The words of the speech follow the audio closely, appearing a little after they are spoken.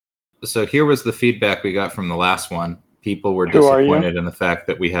So here was the feedback we got from the last one. People were Who are you? disappointed in the fact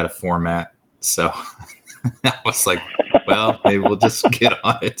that we had a format. So I was like, well, maybe we'll just get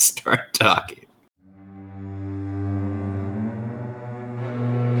on it and start talking.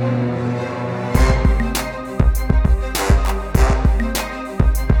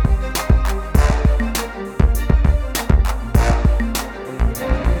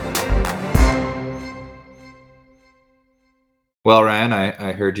 Well, Ryan,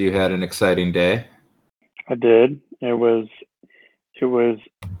 I heard you had an exciting day. I did. It was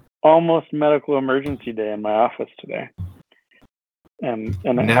almost medical emergency day in my office today. And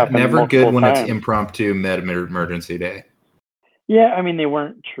it happened never good when times. It's impromptu med emergency day. Yeah, I mean, they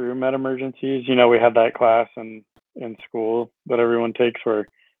weren't true med emergencies. You know, we had that class in school that everyone takes where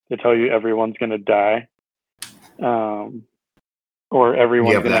they tell you everyone's going to die. Or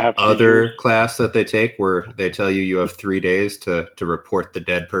everyone's going to have other seizures. Class that they take where they tell you have 3 days to report the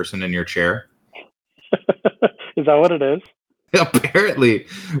dead person in your chair. Is that what it is? Apparently,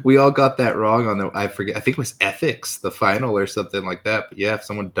 we all got that wrong on I think it was ethics, the final or something like that. But yeah, if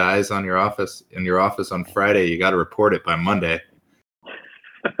someone dies in your office on Friday, you got to report it by Monday.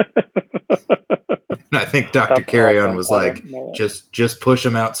 And I think Dr. Carrion was like, just push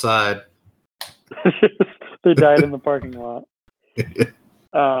them outside. They died in the parking lot.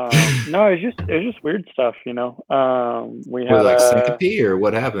 No, it was just weird stuff, you know. We had like syncope or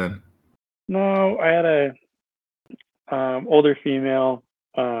what happened? No, I had a older female.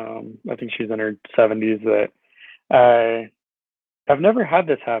 I think she's in her 70s. That I've never had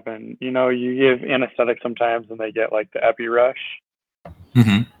this happen. You know, you give anesthetic sometimes, and they get like the epi rush.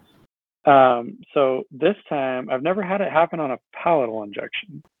 Mm-hmm. So this time, I've never had it happen on a palatal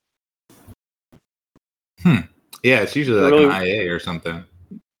injection. Yeah, it's usually like an IA or something.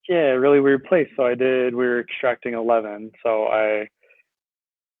 Yeah, really weird place. So we were extracting 11. So I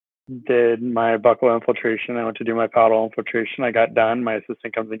did my buccal infiltration. I went to do my palatal infiltration. I got done. My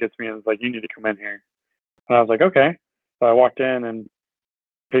assistant comes and gets me and is like, you need to come in here. And I was like, okay. So I walked in and the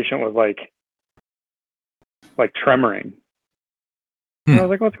patient was like tremoring. And I was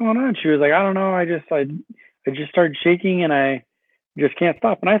like, what's going on? She was like, I don't know. I just started shaking and I just can't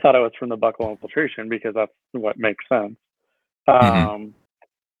stop. And I thought it was from the buccal infiltration because that's what makes sense.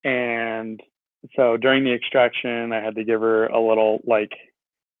 And so during the extraction, I had to give her a little like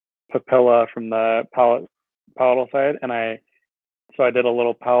papilla from the palatal side. And I did a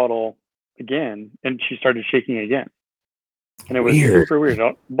little palatal again and she started shaking again. And it was super weird.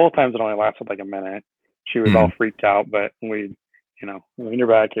 Both times it only lasted like a minute. She was all freaked out, but we, you know, leaned her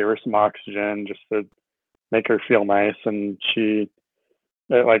back, gave her some oxygen just to make her feel nice. And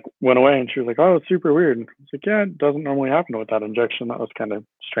it like went away and she was like, oh, it's super weird. And I was like, yeah, it doesn't normally happen with that injection. That was kind of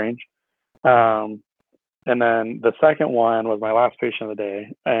strange. And then the second one was my last patient of the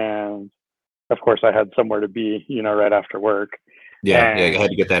day. And of course I had somewhere to be, you know, right after work. Yeah, you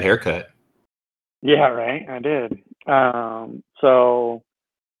had to get that haircut. Yeah, right. I did. So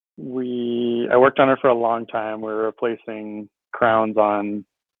I worked on her for a long time. We were replacing crowns on,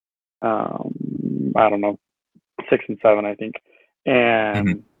 I don't know, 6 and 7, I think.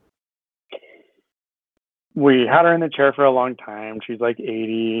 And we had her in the chair for a long time. She's like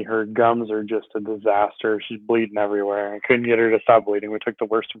 80. Her gums are just a disaster. She's bleeding everywhere. I couldn't get her to stop bleeding. We took the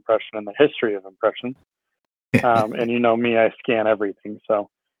worst impression in the history of impressions. And you know me, I scan everything. So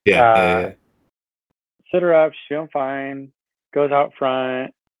yeah. Sit her up. She's feeling fine. Goes out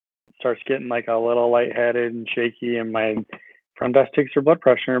front. Starts getting like a little lightheaded and shaky. And my front desk takes her blood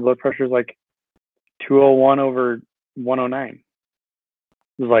pressure. Her blood pressure is like 201 over 109.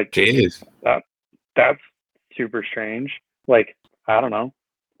 It was like, jeez, that's super strange. Like, I don't know,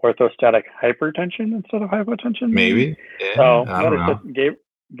 orthostatic hypertension instead of hypotension. Maybe. Yeah, so let her sit,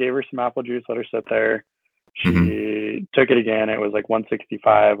 gave her some apple juice. Let her sit there. She took it again. It was like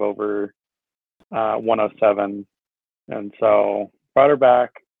 165 over 107. And so brought her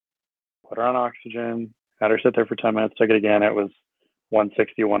back, put her on oxygen, had her sit there for 10 minutes, took it again. It was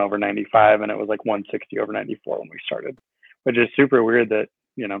 161 over 95, and it was like 160 over 94 when we started, which is super weird that,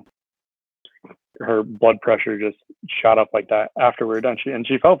 you know, her blood pressure just shot up like that after we were done.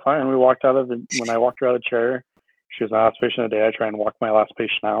 She felt fine. When I walked her out of the chair, she was my last patient of the day. I try and walk my last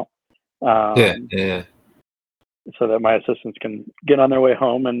patient out. Yeah. So that my assistants can get on their way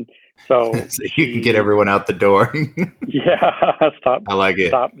home. And so you can get everyone out the door. Yeah. I like it.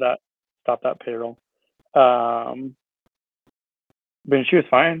 Stop that payroll. But she was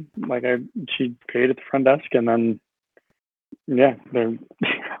fine. Like she paid at the front desk, and then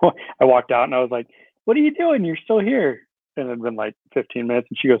I walked out and I was like, what are you doing? You're still here. And it had been like 15 minutes.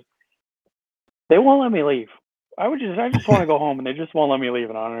 And she goes, they won't let me leave. I just want to go home, and they just won't let me leave,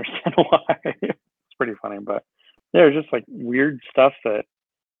 and I don't understand why. It's pretty funny, but yeah, it's just like weird stuff that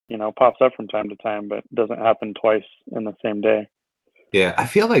pops up from time to time, but doesn't happen twice in the same day. Yeah, I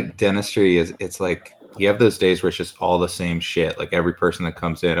feel like dentistry it's like you have those days where it's just all the same shit. Like every person that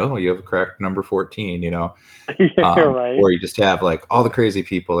comes in, oh, you have a cracked number 14, Yeah, right. Or you just have like all the crazy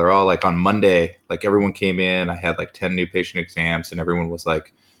people. They're all like on Monday, like everyone came in. I had like 10 new patient exams, and everyone was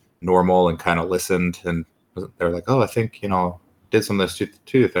like normal and kind of listened. And they're like, oh, I think, did some of this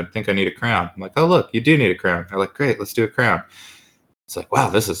tooth. I think I need a crown. I'm like, oh, look, you do need a crown. They're like, great, let's do a crown. It's like, wow,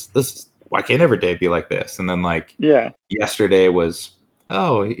 this is why can't every day be like this? And then like yesterday was,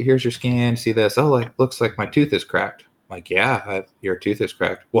 oh, here's your scan. See this? Oh, like looks like my tooth is cracked. I'm like, yeah, your tooth is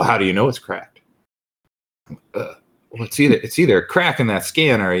cracked. Well, how do you know it's cracked? Well, it's either a crack in that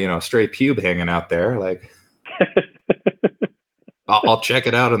skin or a stray pube hanging out there. Like, I'll check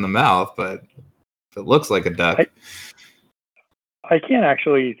it out in the mouth, but if it looks like a duck. I can't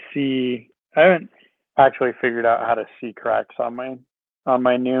actually see. I haven't actually figured out how to see cracks on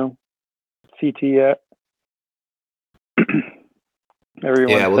my new CT yet.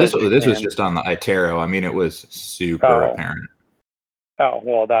 Well, this was just on the iTero. I mean, it was super apparent. Oh,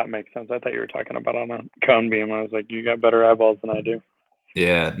 well, that makes sense. I thought you were talking about on a cone beam. I was like, you got better eyeballs than I do.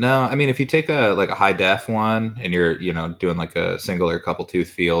 Yeah, no, I mean, if you take a high def one and you're doing like a single or couple tooth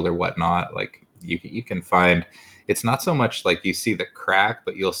field or whatnot, like you can find it's not so much like you see the crack,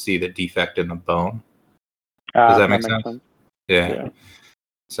 but you'll see the defect in the bone. Does that make sense? Yeah.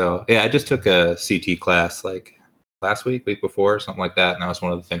 So yeah, I just took a CT class like last week before, something like that, and that was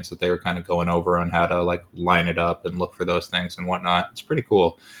one of the things that they were kind of going over on how to like line it up and look for those things and whatnot. It's pretty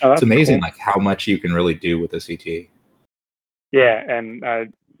cool. It's amazing like how much you can really do with a CT. Yeah, and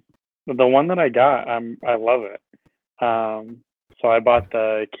the one that I got, I love it. So I bought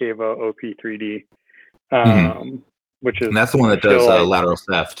the Cavo OP3D, which is, and that's the one that does lateral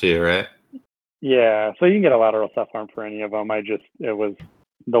ceph too, right? Yeah, so you can get a lateral ceph arm for any of them. It was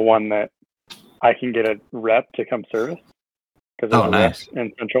the one that I can get a rep to come service because there's a rep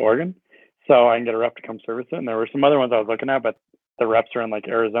in Central Oregon, so I can get a rep to come service it. And there were some other ones I was looking at, but the reps are in like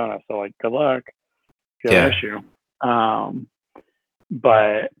Arizona, so like good luck if you have an issue.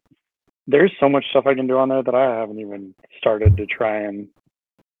 But there's so much stuff I can do on there that I haven't even started to try and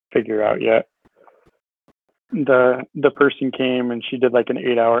figure out yet. The person came and she did like an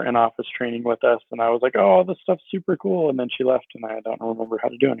 8-hour in-office training with us, and I was like, oh, this stuff's super cool, and then she left and I don't remember how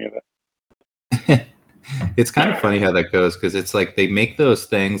to do any of it. It's kind of funny how that goes, because it's like they make those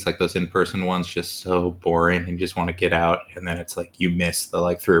things, like those in-person ones, just so boring and you just want to get out, and then it's like you miss the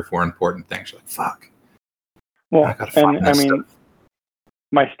like 3 or 4 important things. You're like, fuck. Well, and I mean,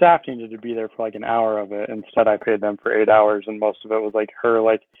 my staff needed to be there for like an hour of it. Instead, I paid them for 8 hours, and most of it was like her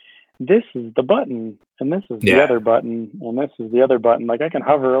like, this is the button, and this is the other button, and this is the other button. Like I can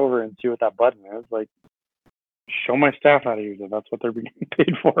hover over and see what that button is. Like, show my staff how to use it. That's what they're being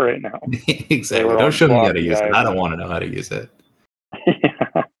paid for right now. Exactly. Don't show me how to use it. I don't want to know how to use it.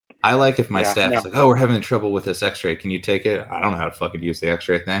 Yeah. I like if my staff is like, oh, we're having trouble with this x-ray. Can you take it? I don't know how to fucking use the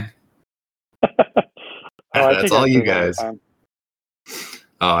x-ray thing. That's all you guys. Oh,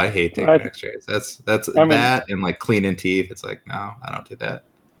 I hate taking x-rays. That's that and like cleaning teeth. It's like, no, I don't do that.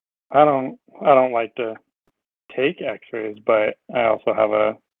 I don't like to take x-rays, but I also have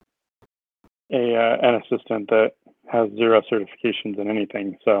an assistant that has 0 certifications in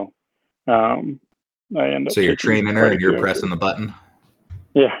anything. So I end up. So you're training her and you're pressing the button?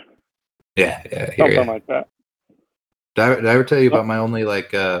 Yeah. Yeah. Something like that. Did I ever tell you about my only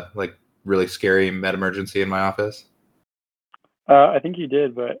like really scary med emergency in my office? I think you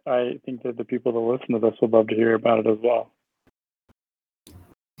did, but I think that the people that listen to this would love to hear about it as well.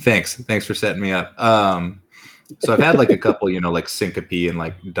 Thanks for setting me up. So I've had like a couple, like syncope and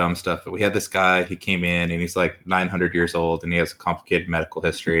like dumb stuff. But we had this guy, he came in and he's like 900 years old and he has a complicated medical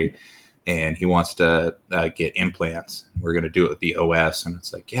history and he wants to get implants. We're going to do it with the OS. And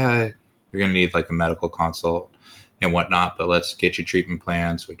it's like, yeah, you're going to need like a medical consult and whatnot, but let's get you treatment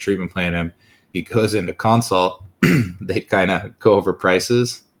plans. We treatment plan him. He goes into consult. They kind of go over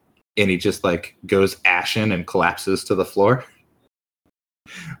prices and he just like goes ashen and collapses to the floor,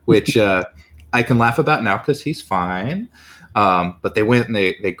 which I can laugh about now because he's fine. But they went and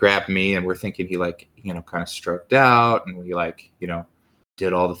they grabbed me and we're thinking he like, kind of stroked out and we like,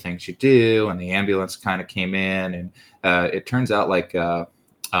 did all the things you do. And the ambulance kind of came in and it turns out like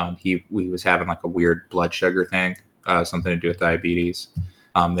he was having like a weird blood sugar thing, something to do with diabetes,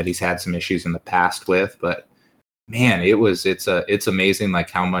 that he's had some issues in the past with, but man, it's amazing like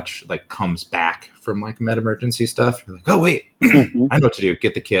how much like comes back from like med emergency stuff. You're like, oh wait, Mm-hmm. I know what to do.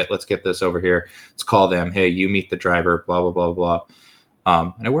 Get the kit. Let's get this over here. Let's call them. Hey, you meet the driver. Blah blah blah blah.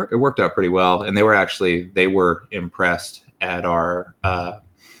 And it worked out pretty well. And they were impressed at our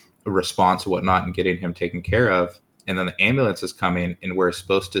response and whatnot and getting him taken care of. And then the ambulance is coming, and we're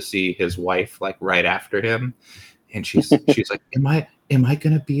supposed to see his wife like right after him. And she's like, am I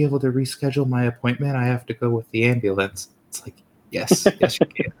gonna be able to reschedule my appointment? I have to go with the ambulance. It's like, yes you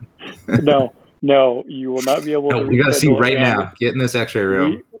can. No, you will not be able to. We gotta see right now. Get in this X-ray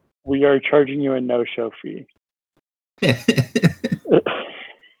room. We are charging you a no-show fee.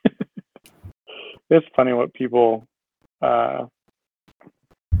 It's funny what people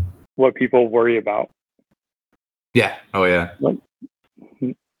worry about. Yeah. Oh yeah. What?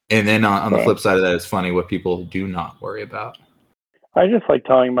 And then on the flip side of that, it's funny what people do not worry about. I just like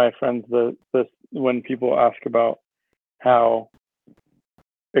telling my friends this when people ask about how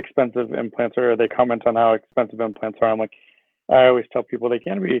expensive implants are, or they comment on how expensive implants are. I'm like, I always tell people they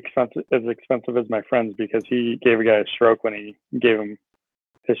can't be as expensive as my friends, because he gave a guy a stroke when he gave him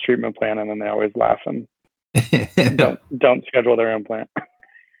his treatment plan, and then they always laugh and don't schedule their implant.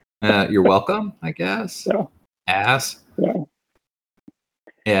 You're welcome, I guess. Yeah. Ass. Yeah.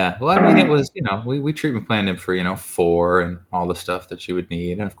 Yeah. Well, I mean, it was, we treatment planned him for, 4 and all the stuff that you would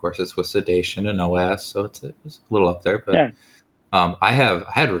need. And of course it's with sedation and OS. So it was a little up there, but yeah. I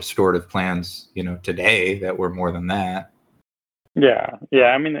had restorative plans, today that were more than that. Yeah. Yeah.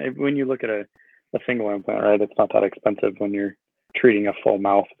 I mean, when you look at a single implant, right, it's not that expensive when you're treating a full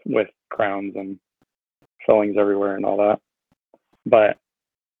mouth with crowns and fillings everywhere and all that. But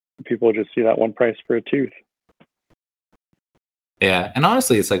people just see that one price for a tooth. Yeah, and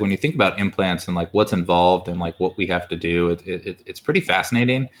honestly, it's like when you think about implants and like what's involved and like what we have to do, it's pretty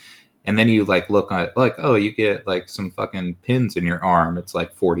fascinating. And then you like look at like, oh, you get like some fucking pins in your arm. It's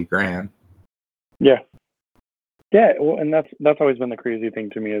like $40,000. Yeah. Yeah, well, and that's always been the crazy thing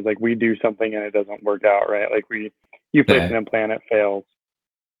to me is like we do something and it doesn't work out, right? Like you place an implant, it fails.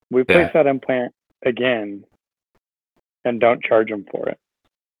 We place that implant again and don't charge them for it.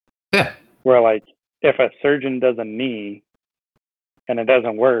 Yeah. Where like if a surgeon does a knee and it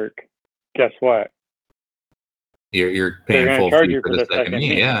doesn't work, guess what? You're paying full fee for the second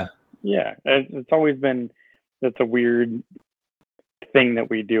knee. Yeah. Yeah. It's always been, that's a weird thing that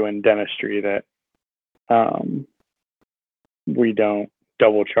we do in dentistry that we don't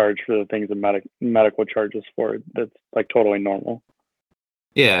double charge for the things that medical charges for. That's like totally normal.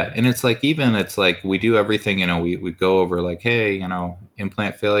 Yeah, and it's like we do everything, we go over like, hey,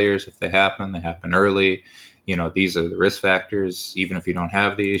 implant failures, if they happen early. These are the risk factors. Even if you don't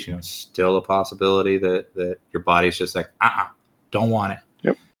have these, still a possibility that your body's just like, don't want it.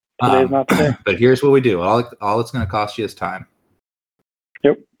 Yep. Today's not the day. But here's what we do. All it's going to cost you is time.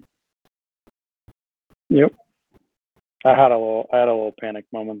 Yep. I had a little panic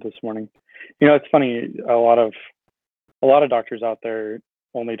moment this morning. It's funny. A lot of doctors out there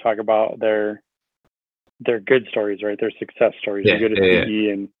only talk about their good stories, right? Their success stories. Yeah, they go to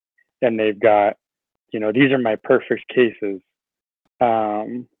CE and they've got, these are my perfect cases.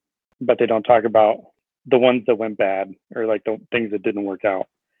 But they don't talk about the ones that went bad or like the things that didn't work out.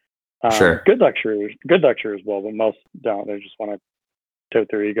 Sure. Good lecturers as well, but most don't. They just want to tote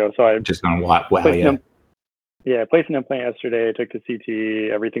their ego. So I just gonna wow you. I placed an implant yesterday. I took the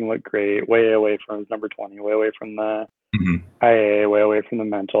CT. Everything looked great. Way away from number 20. Way away from the IA. Way away from the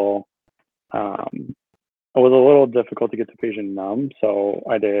mental. It was a little difficult to get the patient numb, so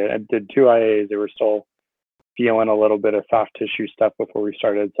I did 2 IAs. They were still feeling a little bit of soft tissue stuff before we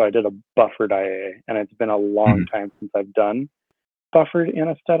started, so I did a buffered IA, and it's been a long time since I've done buffered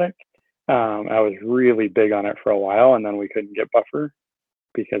anesthetic. I was really big on it for a while, and then we couldn't get buffer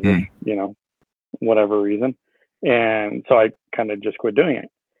because of whatever reason, and so I kind of just quit doing it.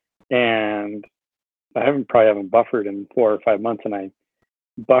 And I probably haven't buffered in 4 or 5 months, and I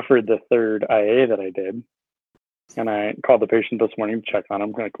buffered the 3rd IA that I did. And I called the patient this morning to check on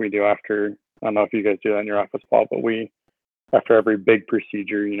him, like we do after, I don't know if you guys do that in your office, Paul, but after every big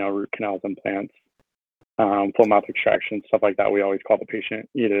procedure, root canals, implants, full mouth extraction, stuff like that, we always call the patient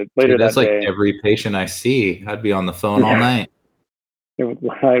either later that day. That's like every patient I see. I'd be on the phone all night.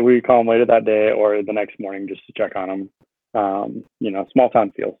 We call them later that day or the next morning just to check on them. Small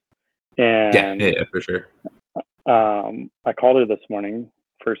town feels. And yeah, for sure. I called her this morning,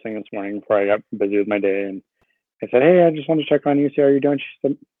 first thing this morning before I got busy with my day, and I said, hey, I just want to check on you, see how you're doing. She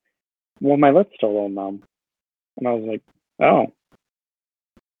said, well, my lip's still a little numb. And I was like, oh.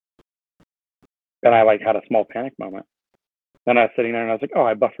 And I had a small panic moment. then I was sitting there and I was like, oh,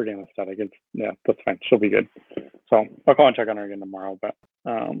 I buffered anesthetic. Yeah, that's fine. She'll be good. So I'll call and check on her again tomorrow. But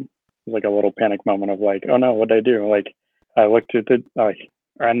it was like a little panic moment of like, oh no, what did I do? Like I looked at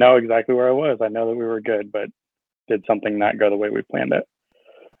I know exactly where I was. I know that we were good, but did something not go the way we planned it?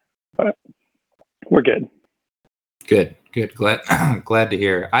 But we're good. Good. Glad to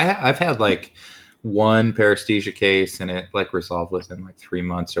hear. I've had like one paresthesia case and it like resolved within like 3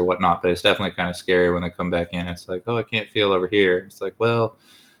 months or whatnot, but it's definitely kind of scary when they come back in. It's like, oh, I can't feel over here. It's like, well,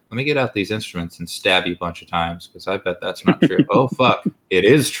 let me get out these instruments and stab you a bunch of times because I bet that's not true. Oh fuck, it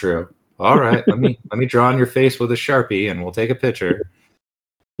is true. All right, let me draw on your face with a Sharpie and we'll take a picture.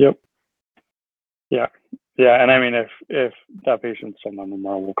 Yep. Yeah. And I mean, if that patient's still not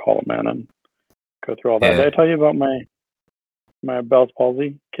tomorrow, we'll call him in and go through all that. Yeah. Did I tell you about my Bell's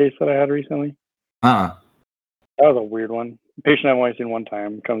palsy case that I had recently? That was a weird one. The patient I've only seen one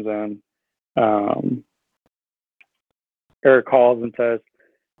time comes in. Eric calls and says,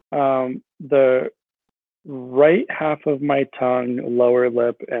 the right half of my tongue, lower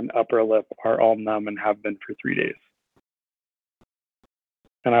lip, and upper lip are all numb and have been for 3 days.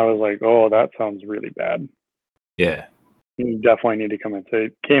 And I was like, oh, that sounds really bad. Yeah. You definitely need to come in. So he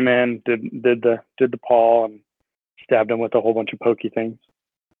came in, did the paw and stabbed him with a whole bunch of pokey things.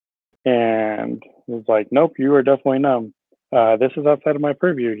 And was like, nope, you are definitely numb. This is outside of my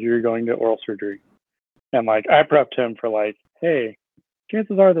purview. You're going to oral surgery. And like, I prepped him for like, hey,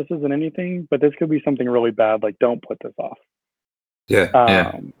 chances are this isn't anything, but this could be something really bad. Like, don't put this off.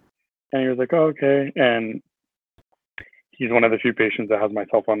 Yeah. And he was like, oh, okay. And he's one of the few patients that has my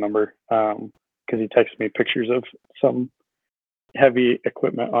cell phone number because he texted me pictures of some heavy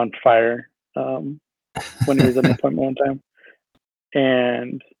equipment on fire when he was in an appointment one time.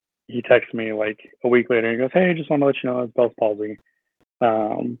 And he texted me like a week later and he goes, hey, just want to let you know it's Bell's palsy.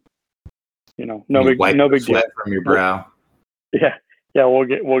 No big deal from your brow. Yeah, we'll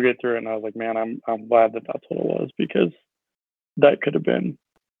get through it. And I was like, man, I'm glad that that's what it was because that could have been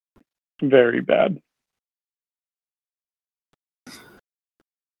very bad.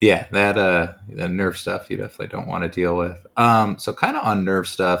 Yeah, that nerve stuff you definitely don't want to deal with. So kind of on nerve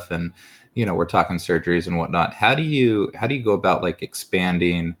stuff, and we're talking surgeries and whatnot. How do you go about like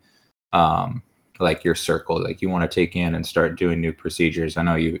expanding, like your circle? Like you want to take in and start doing new procedures. I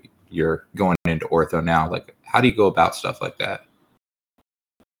know you're going into ortho now. Like, how do you go about stuff like that?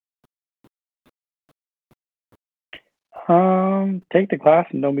 Take the class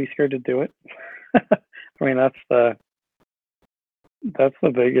and don't be scared to do it. I mean, that's the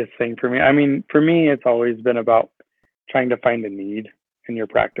biggest thing for me. I mean, for me, it's always been about trying to find a need in your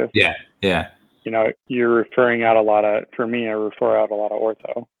practice. Yeah. You're referring out a lot of, for me, I refer out a lot of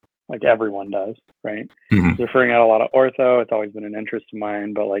ortho, like everyone does, right? Mm-hmm. Referring out a lot of ortho, it's always been an interest of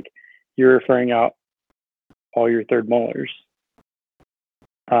mine, but like you're referring out all your third molars.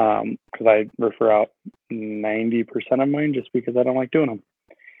 Because I refer out 90% of mine just because I don't like doing them.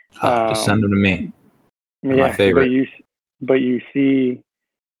 Just send them to me. They're my favorite. But you see,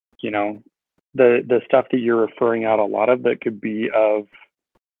 the stuff that you're referring out a lot of that could be of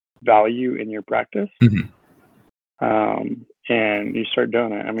value in your practice. Mm-hmm. And you start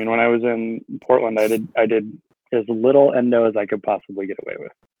doing it. I mean, when I was in Portland, I did as little endo as I could possibly get away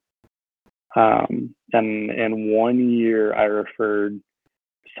with. And in 1 year, I referred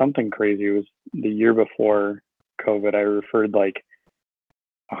something crazy. It was the year before COVID. I referred like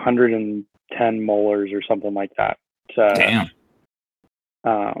 110 molars or something like that. Damn.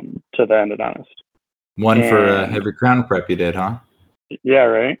 To the endodontist. One for every crown prep you did, huh? Yeah,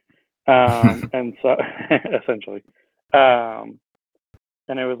 right. And so essentially, and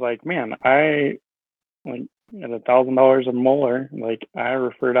it was like, man, I like at $1,000 a molar, like I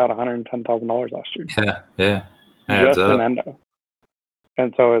referred out $110,000 last year. Yeah. Just in endo.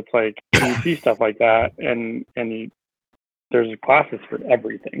 And so it's like you see stuff like that, and there's classes for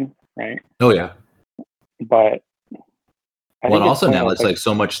everything, right? Oh yeah. But and also now it's like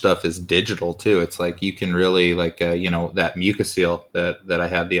so much stuff is digital too. It's like you can really like that mucocele that I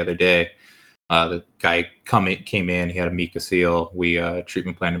had the other day. The guy came in, he had a mucocele. We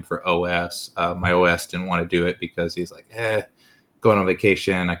treatment planned him for OS. My OS didn't want to do it because he's like, going on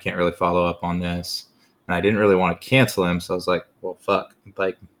vacation, I can't really follow up on this. And I didn't really want to cancel him, so I was like, well, fuck,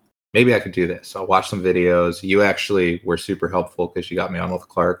 like maybe I could do this. So I watched some videos. You actually were super helpful because you got me on with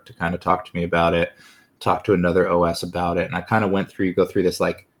Clark to kind of talk to me about it, talk to another OS about it. And I kind of go through this,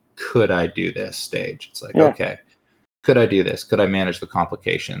 like, could I do this stage? It's like, okay, could I do this? Could I manage the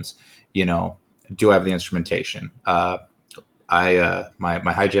complications? Do I have the instrumentation? My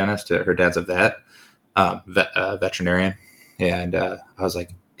hygienist, her dad's a veterinarian. And I was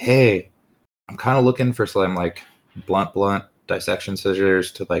like, hey, I'm kind of looking for some like blunt dissection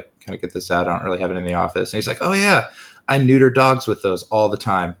scissors to like kind of get this out. I don't really have it in the office. And he's like, oh yeah, I neuter dogs with those all the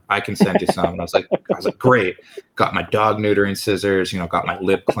time. I can send you some. And I was like, great. Got my dog neutering scissors, got my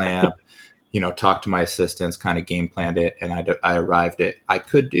lip clamp, talked to my assistants, kind of game planned it. And I arrived at, I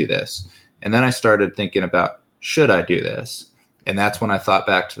could do this. And then I started thinking about, should I do this? And that's when I thought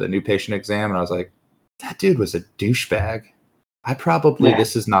back to the new patient exam. And I was like, that dude was a douchebag.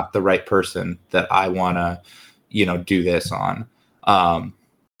 This is not the right person that I want to, do this on.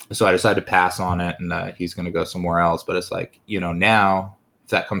 So I decided to pass on it, and he's going to go somewhere else. But it's like, now if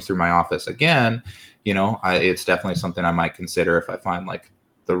that comes through my office again, it's definitely something I might consider. If I find like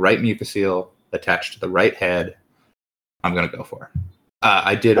the right mucosal attached to the right head, I'm going to go for it.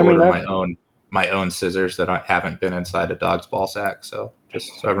 I did order my own scissors that I haven't been inside a dog's ball sack. So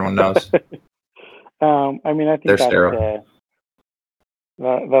just so everyone knows. I think they're sterile.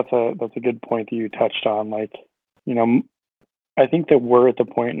 That's a good point that you touched on. Like, I think that we're at the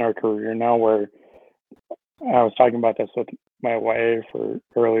point in our career now where I was talking about this with my wife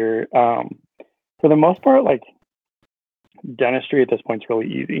earlier. For the most part, like dentistry at this point is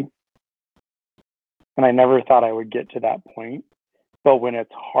really easy. And I never thought I would get to that point. But when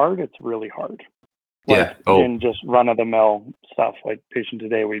it's hard, it's really hard. Like, in just run of the mill stuff, like patient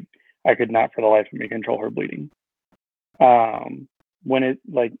today, I could not for the life of me control her bleeding. When it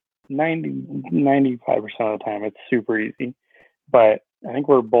like 95% of the time, it's super easy. But I think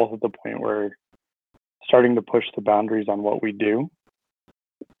we're both at the point where starting to push the boundaries on what we do.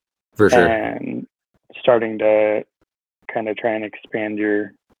 For sure. And starting to kind of try and expand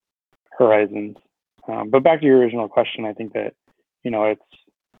your horizons. But back to your original question, I think that,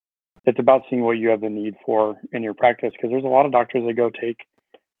 it's about seeing what you have the need for in your practice, because there's a lot of doctors that go take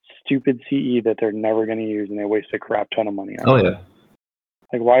stupid CE that they're never going to use, and they waste a crap ton of money on it. Oh yeah.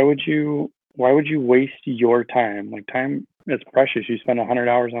 Like, why would you waste your time? Like, time is precious. You spend 100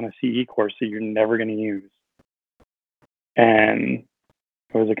 hours on a CE course that you're never going to use. And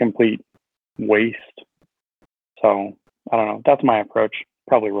it was a complete waste. So, I don't know. That's my approach.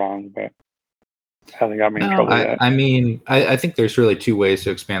 Probably wrong, but hasn't got me in trouble yet. I think there's really two ways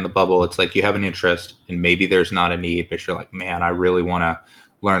to expand the bubble. It's like you have an interest and maybe there's not a need, but you're like, man, I really want to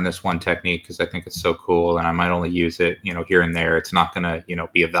learn this one technique because I think it's so cool and I might only use it, here and there. It's not going to,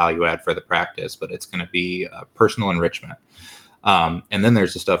 be a value add for the practice, but it's going to be personal enrichment. And then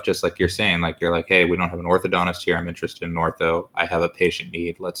there's the stuff just like you're saying, like you're like, hey, we don't have an orthodontist here. I'm interested in ortho. I have a patient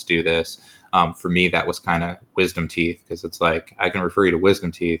need. Let's do this. For me, that was kind of wisdom teeth, because it's like I can refer you to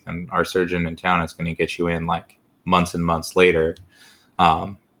wisdom teeth, and our surgeon in town is going to get you in like months and months later.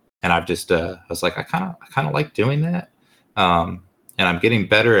 And I've just I was like, I kind of like doing that. And I'm getting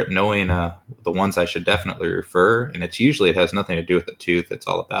better at knowing the ones I should definitely refer. And it has nothing to do with the tooth. It's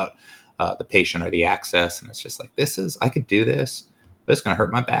all about the patient or the access. And it's just like, I could do this, but it's going to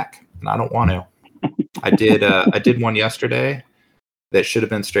hurt my back and I don't want to. I did one yesterday that should have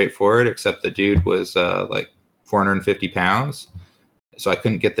been straightforward, except the dude was like 450 pounds. So I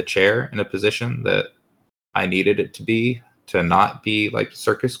couldn't get the chair in a position that I needed it to not be like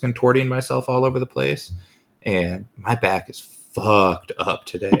circus contorting myself all over the place. And my back is fucked up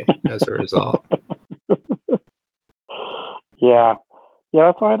today as a result. Yeah,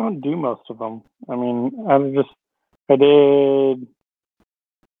 that's why I don't do most of them. I mean, I did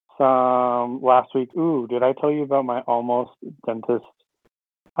some last week. Ooh, did I tell you about my almost dentist?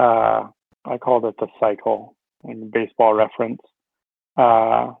 I called it the cycle, like baseball reference.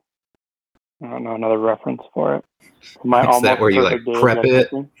 I don't know another reference for it. Is that where you like prep it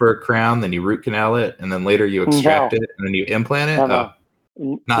for a crown, then you root canal it, and then later you extract it, and then you implant it? No.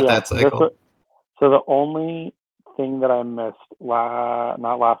 Not that cycle. So the only thing that I missed,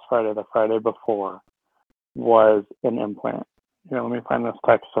 not last Friday, the Friday before, was an implant. Here, let me find this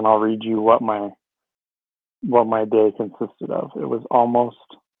text, and I'll read you what my day consisted of. It was almost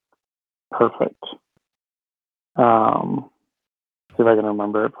perfect. See if I can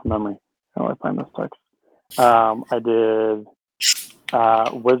remember it from memory. How do I find this text? I did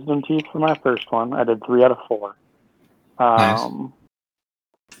wisdom teeth for my first one. I did 3 out of 4. Nice.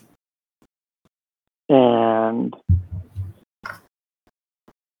 And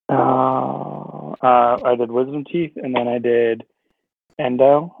I did wisdom teeth, and then I did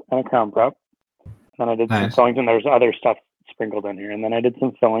endo and a crown prep. Then I did some fillings, and there's other stuff sprinkled in here. And then I did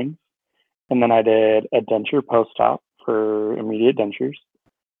some fillings, and then I did a denture post-op for immediate dentures.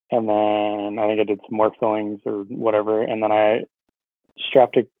 And then I think I did some more fillings or whatever. And then I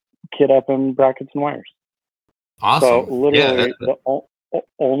strapped a kid up in brackets and wires. Awesome. So literally the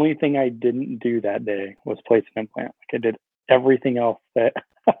only thing I didn't do that day was place an implant. Like, I did everything else that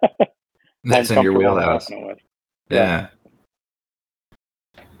that's in your wheelhouse. With. Yeah.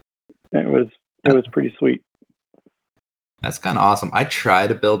 It was pretty sweet. That's kind of awesome. I try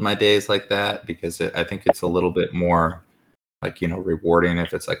to build my days like that because I think it's a little bit more like, rewarding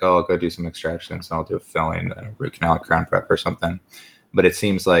if it's like, oh, I'll go do some extractions and I'll do a filling, a root canal, crown prep or something. But it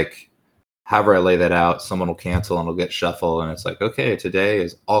seems like however I lay that out, someone will cancel and it'll get shuffled. And it's like, okay, today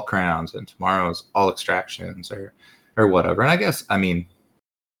is all crowns and tomorrow is all extractions or whatever. And I guess, I mean,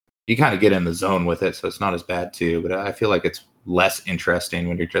 you kind of get in the zone with it, so it's not as bad too. But I feel like it's less interesting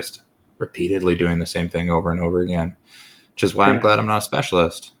when you're just repeatedly doing the same thing over and over again, which is why I'm glad I'm not a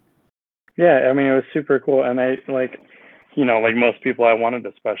specialist. Yeah, I mean, it was super cool. And I, like most people, I wanted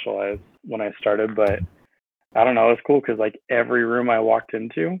to specialize when I started, but I don't know, it was cool because, like, every room I walked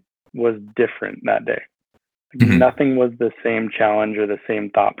into was different that day. Like, nothing was the same challenge or the same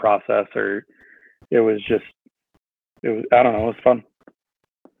thought process, or it was, I don't know, it was fun.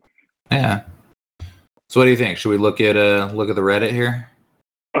 Yeah. So what do you think? Should we look at the Reddit here?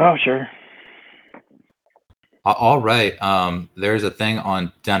 Oh, sure. All right. There's a thing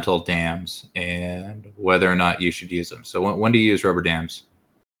on dental dams and whether or not you should use them. So when do you use rubber dams?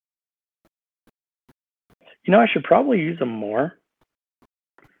 I should probably use them more.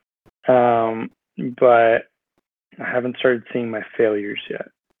 But I haven't started seeing my failures yet.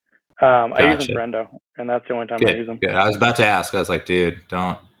 Gotcha. I use them for Endo, and that's the only time I use them. Good. I was about to ask. I was like, dude,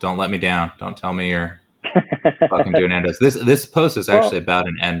 don't let me down. Don't tell me you're fucking doing endos. This post is actually about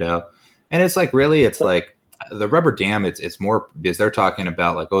an endo, and it's like, really, it's like the rubber dam. It's more because they're talking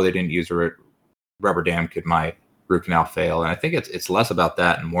about like, oh, they didn't use a rubber dam, could my root canal fail? And I think it's less about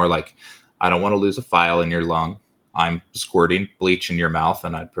that and more like, I don't want to lose a file in your lung. I'm squirting bleach in your mouth,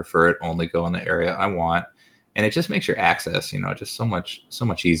 and I'd prefer it only go in the area I want. And it just makes your access, just so much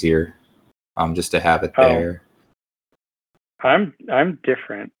easier, just to have it there. I'm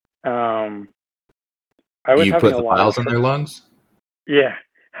different. I was you put the files in their lungs? Yeah,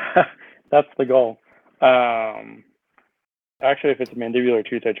 that's the goal. Actually, if it's a mandibular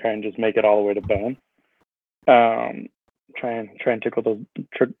tooth, I try and just make it all the way to bone. Try and tickle the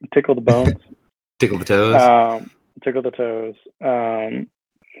bones. Tickle the toes. Tickle the toes.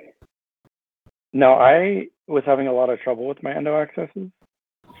 No, I was having a lot of trouble with my endo accesses.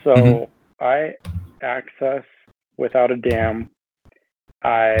 So I access without a dam.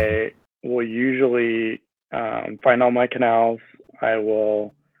 I will usually find all my canals. I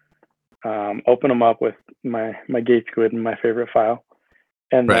will open them up with my gate squid and my favorite file.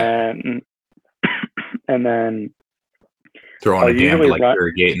 And then throw on a dam to like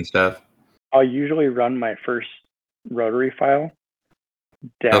irrigate and stuff. I'll usually run my first rotary file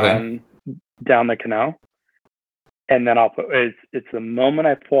down the canal, and then I'll put it's the moment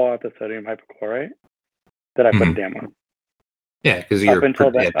I pull out the sodium hypochlorite that I put a dam on. Yeah, because at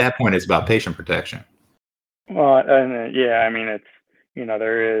that point it's about patient protection. Well, and I mean, it's we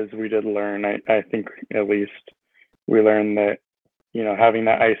did learn. I think at least we learned that having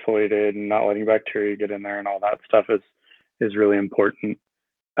that isolated and not letting bacteria get in there and all that stuff is really important.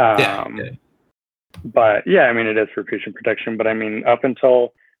 But yeah, I mean, it is for patient protection. But I mean, up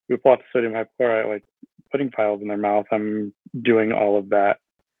until we pull out the sodium hypochlorite, like putting files in their mouth, I'm doing all of that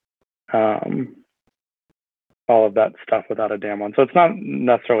stuff without a dam on. So it's not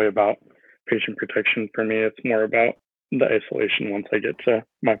necessarily about patient protection for me. It's more about the isolation once I get to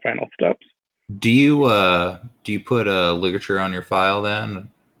my final steps. Do you put a ligature on your file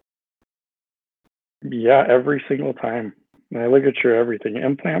then? Yeah, every single time. I ligature everything.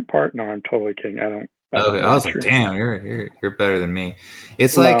 Implant part? No, I'm totally kidding. I don't. Okay, I was like, damn, you're better than me.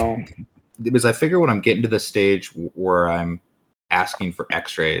 It's like, because I figure when I'm getting to the stage where I'm asking for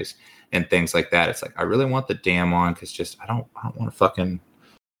X-rays and things like that, it's like I really want the dam on because just I don't want to fucking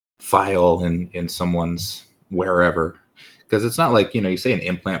file in someone's wherever, because it's not like you say an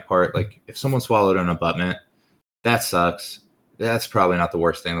implant part, like if someone swallowed an abutment, that sucks. That's probably not the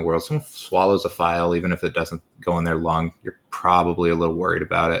worst thing in the world. Someone swallows a file, even if it doesn't go in their lung, you're probably a little worried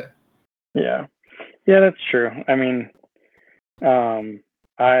about it. Yeah, that's true. I mean,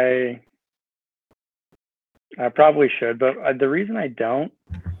 I probably should, but the reason I don't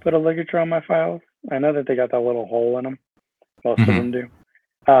put a ligature on my files, I know that they got that little hole in them. Most of them do.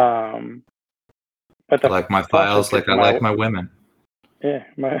 But I like my files like I like my women. Yeah,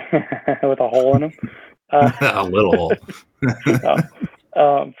 with a hole in them. A little hole.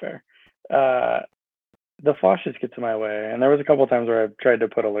 Fair. The floss just gets in my way, and there was a couple of times where I've tried to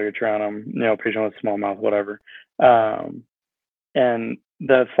put a ligature on them, patient with small mouth, whatever, and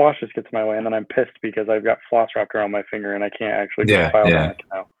the floss just gets in my way, and then I'm pissed because I've got floss wrapped around my finger and I can't actually get a file on the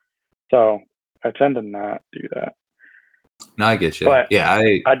canal. So I tend to not do that. No, I get you. But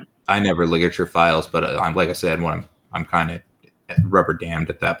I never ligature files, but I'm like I said, when I'm kind of rubber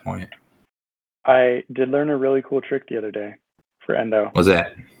damned at that point. I did learn a really cool trick the other day for endo. What was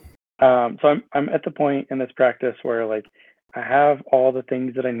that? So I'm at the point in this practice where like I have all the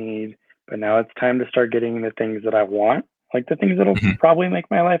things that I need, but now it's time to start getting the things that I want, like the things that'll probably make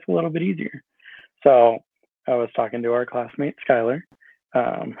my life a little bit easier. So I was talking to our classmate Skylar,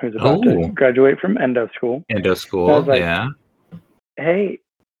 who's about to graduate from endo school. Endo school, I was like, yeah. Hey,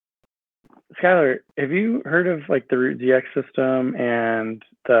 Skylar, have you heard of like the Root ZX system and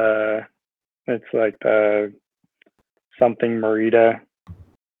it's like the something Merida?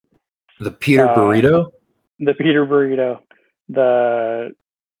 The Peter Burrito? The Peter Burrito, the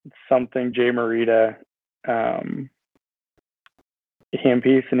something J Merida handpiece,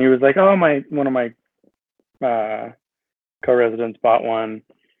 and he was like, "Oh, one of my co-residents bought one,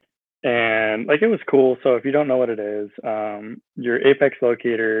 and like it was cool." So if you don't know what it is, your apex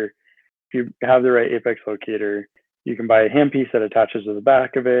locator, if you have the right apex locator, you can buy a handpiece that attaches to the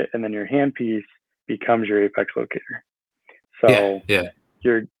back of it, and then your handpiece becomes your apex locator. So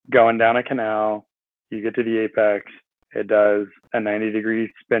you're going down a canal, you get to the apex, it does a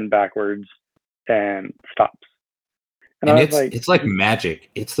 90-degree spin backwards and stops. And it's like magic.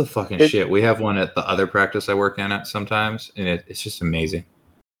 It's the fucking shit. We have one at the other practice I work in at sometimes, and it's just amazing.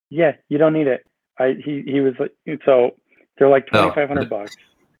 Yeah, you don't need it. He was like, so they're like $2,500,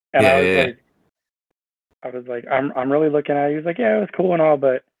 and I was like, I'm really looking at it. He was like, yeah, it was cool and all,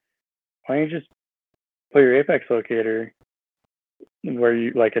 but why don't you just put your apex locator where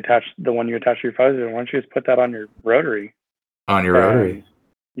you like attach the one you attach your fuzzer? Why don't you just put that on your rotary? On your rotary.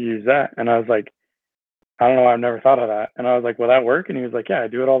 Use that. And I was like, I don't know why I've never thought of that. And I was like, will that work? And he was like, yeah, I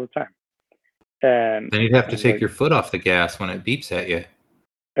do it all the time. And then you'd have to take your foot off the gas when it beeps at you.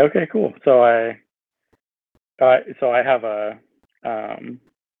 Okay, cool. So I have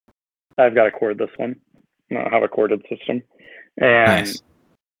I've got a cordless one. I don't have a corded system. And nice.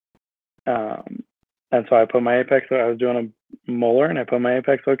 And so I put my apex, I was doing a molar and I put my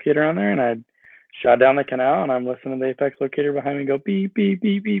apex locator on there and I shot down the canal and I'm listening to the apex locator behind me go beep, beep,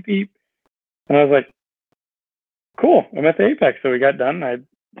 beep, beep, beep. And I was like, cool, I'm at the apex. So we got done. I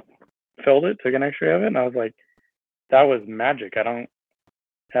filled it, took an x-ray of it, and I was like, that was magic. I don't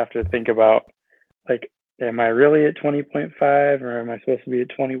have to think about, like, am I really at 20.5 or am I supposed to be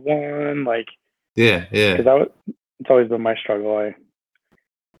at 21? Like, yeah. Because it's always been my struggle. I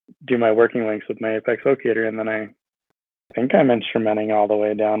do my working lengths with my apex locator, and then I think I'm instrumenting all the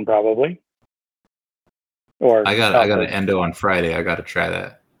way down probably. Or I got an endo on Friday. I got to try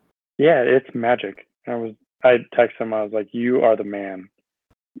that. Yeah, it's magic. I texted him. I was like, "You are the man.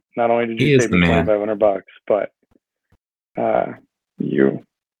 Not only did you save me $2,500, but you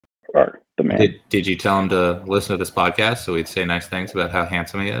are the man." Did you tell him to listen to this podcast so he'd say nice things about how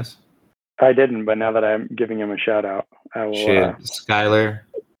handsome he is? I didn't, but now that I'm giving him a shout out, I will. Skylar,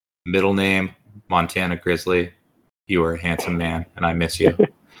 middle name Montana Grizzly. You are a handsome man, and I miss you.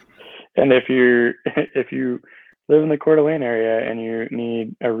 And if you live in the Coeur d'Alene area and you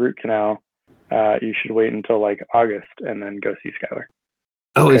need a root canal, you should wait until like August and then go see Skylar.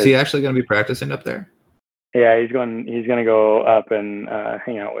 Oh, is he actually going to be practicing up there? Yeah, he's going to go up and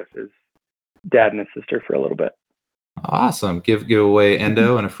hang out with his dad and his sister for a little bit. Awesome. Give away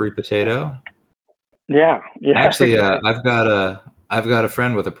endo and a free potato. Yeah. Actually, I've got a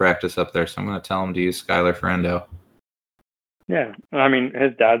friend with a practice up there, so I'm going to tell him to use Skylar for endo. Yeah, I mean,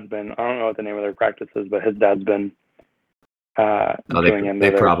 his dad's been, I don't know what the name of their practice is, but his dad's been doing endo.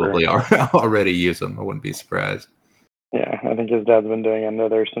 They probably are already use them. I wouldn't be surprised. Yeah, I think his dad's been doing endo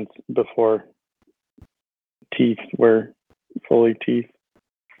there since before teeth were fully teeth.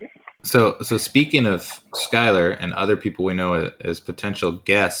 So speaking of Skylar and other people we know as potential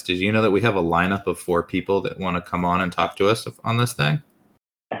guests, did you know that we have a lineup of 4 people that want to come on and talk to us on this thing?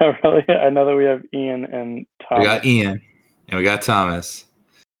 Oh, really? I know that we have Ian and Thomas. We got Ian and we got Thomas.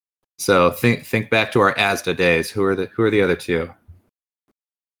 So think back to our ASDA days. Who are the other 2?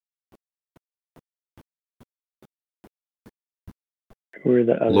 Who are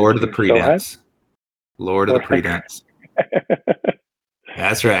the other Lord of the Predence. Lord of the Predence.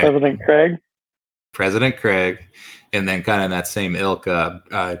 That's right. President Craig. And then kind of in that same ilk,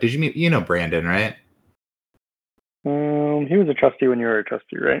 did you meet, Brandon, right? He was a trustee when you were a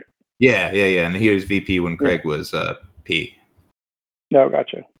trustee, right? Yeah. And he was VP when Craig was P. No,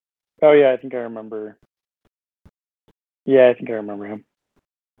 gotcha. Oh, yeah, I think I remember. Yeah, I think I remember him.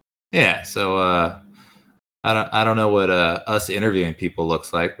 Yeah, so I don't know what us interviewing people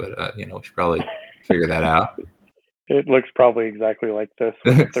looks like, but we should probably figure that out. It looks probably exactly like this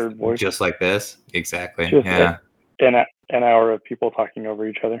with the third voice. Just like this? Exactly. Just yeah. An hour of people talking over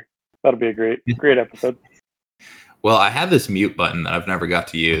each other. That'll be a great episode. Well, I have this mute button that I've never got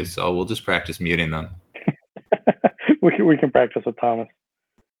to use, so we'll just practice muting them. we can practice with Thomas.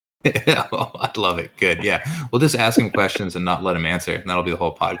 Yeah, well, I'd love it. Good. Yeah. We'll just ask him questions and not let him answer. And that'll be the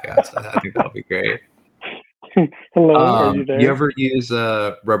whole podcast. I think that'll be great. Hello, are you there? You ever use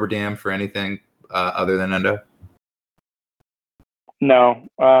Rubber Dam for anything other than Endo? No,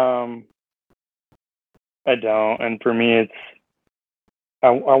 I don't. And for me, it's I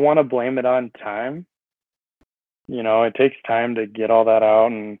want to blame it on time. You know, it takes time to get all that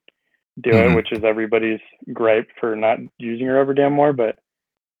out and do it, which is everybody's gripe for not using a Rubber Dam more. But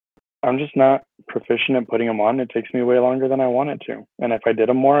I'm just not proficient at putting them on. It takes me way longer than I wanted to. And if I did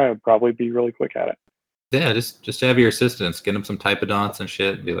them more, I would probably be really quick at it. Yeah, just have your assistants get them some typodonts and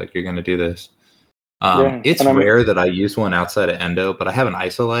shit. And be like, you're gonna do this. It's rare that I use one outside of Endo, but I have an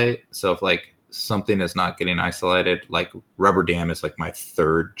isolite. So if like something is not getting isolated, like Rubber Dam is like my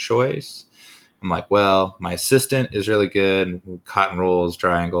third choice. I'm like, well, my assistant is really good. Cotton rolls,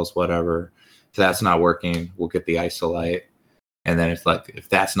 triangles, whatever. If that's not working, we'll get the isolite. And then it's like, if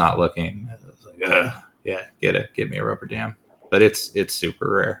that's not looking, it's like, yeah, get me a Rubber Dam. But it's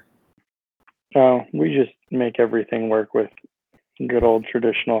super rare. Oh, we just make everything work with good old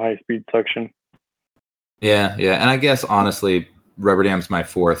traditional high-speed suction. Yeah. And I guess, honestly, Rubber Dam's my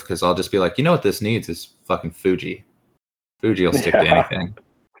fourth, because I'll just be like, you know what this needs is fucking Fuji. Fuji will stick to anything.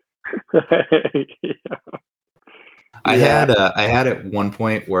 I had at one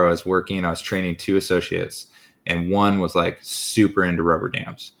point where I was working, I was training 2 associates, and one was like super into Rubber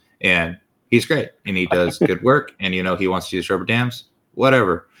Dams, and he's great and he does good work, and you know, he wants to use Rubber Dams,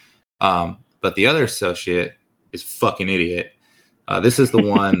 whatever. But the other associate is fucking idiot. This is the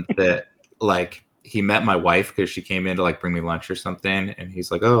one that like he met my wife because she came in to like bring me lunch or something, and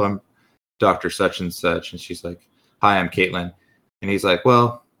he's like, oh, I'm Dr. Such and Such, and she's like, hi, I'm Caitlin, and he's like,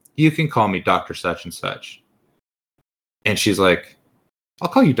 well, you can call me Dr. Such and Such. And she's like, I'll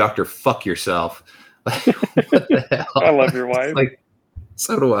call you Dr. Fuck Yourself. Like, what the hell? I love your wife. Like,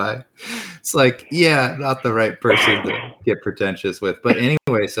 so do I. It's like, yeah, not the right person to get pretentious with. But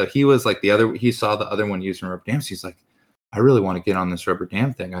anyway, so he was like he saw the other one using Rubber Dams. He's like, I really want to get on this Rubber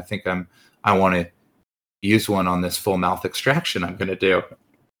Dam thing. I think I want to use one on this full mouth extraction I'm going to do.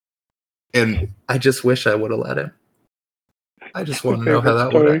 And I just wish I would have let him. I just want to know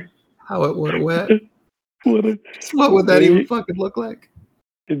how it would have went. What would that even fucking look like?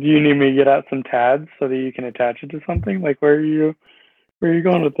 Do you need me to get out some tabs so that you can attach it to something? Like, where are you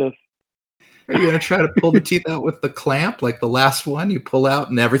going with this? Are you gonna try to pull the teeth out with the clamp, like the last one you pull out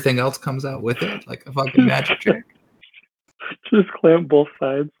and everything else comes out with it, like a fucking magic trick? Just clamp both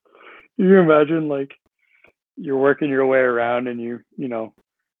sides. You imagine like you're working your way around and you know,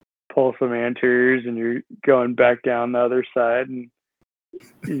 pull some anteriors and you're going back down the other side, and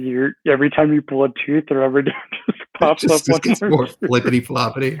every time you pull a tooth, the Rubber Dam just pops up gets more flippity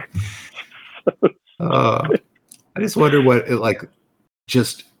floppity. I just wonder what it like.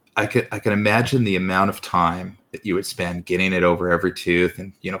 Just I can imagine the amount of time that you would spend getting it over every tooth,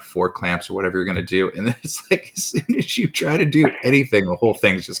 and you know, 4 clamps or whatever you're gonna do, and then it's like as soon as you try to do anything, the whole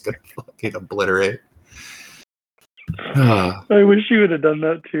thing's just gonna fucking obliterate. I wish you would have done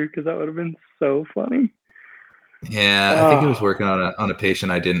that too, because that would have been so funny. Yeah, I think he was working on a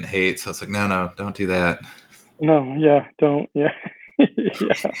patient I didn't hate, so it's like, no, don't do that. No, yeah, don't, yeah,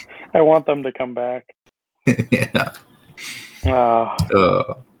 yeah. I want them to come back. Yeah.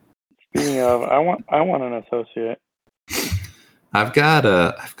 Speaking of, I want an associate. I've got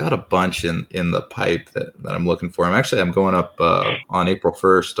a bunch in the pipe that I'm looking for. I'm going up on April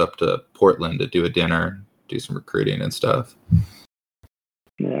 1st up to Portland to do a dinner, do some recruiting and stuff.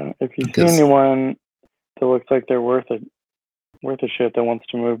 Yeah, if you see anyone that looks like they're worth a shit that wants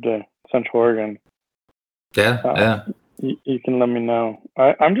to move to Central Oregon, yeah, you can let me know.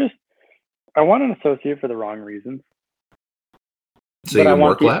 I want an associate for the wrong reasons. So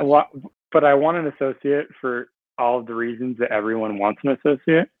but I want an associate for all of the reasons that everyone wants an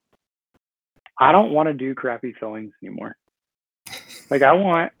associate. I don't want to do crappy fillings anymore. Like I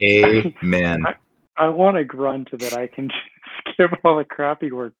want amen. I want a grunt that I can skip all the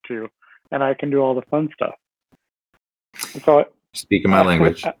crappy work to, and I can do all the fun stuff. So speaking my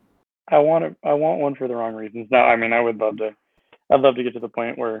language. I want one for the wrong reasons. No, I mean, I'd love to get to the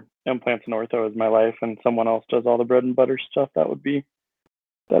point where implants and ortho is my life and someone else does all the bread and butter stuff. That'd be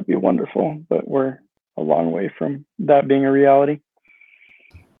wonderful, but we're a long way from that being a reality.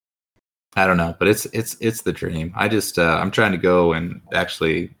 I don't know, but it's the dream. I just I'm trying to go and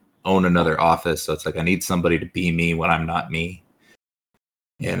actually own another office, so it's like I need somebody to be me when I'm not me.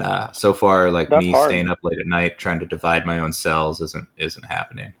 And so far, like that's me hard. Staying up late at night trying to divide my own cells isn't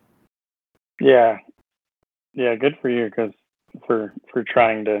happening. Yeah, Yeah, good for you, because for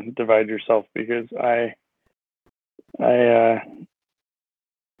trying to divide yourself, because I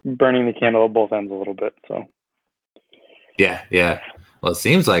burning the candle at both ends a little bit. So Yeah. Well, it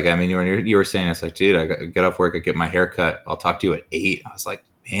seems like, I mean, you were saying, it's like, dude, I get off work, I get my hair cut, I'll talk to you at 8. I was like,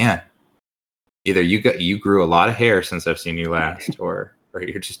 man, either you grew a lot of hair since I've seen you last, or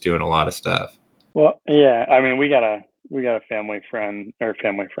you're just doing a lot of stuff. Well, yeah, I mean, we got a family friend,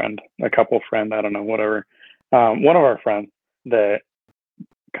 a couple friend, I don't know, whatever. One of our friends that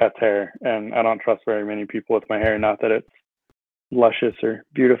cuts hair, and I don't trust very many people with my hair. Not that it's luscious or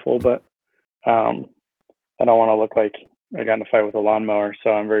beautiful, but I don't want to look like I got in a fight with a lawnmower.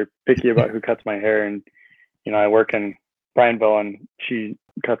 So I'm very picky about who cuts my hair. And I work in Bryanville, and she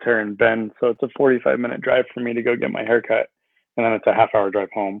cuts hair in Bend, so it's a 45-minute drive for me to go get my hair cut, and then it's a half-hour drive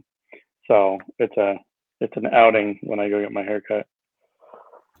home. So it's an outing when I go get my hair cut.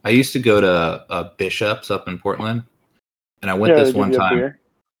 I used to go to Bishop's up in Portland, and I went this one time. Beer.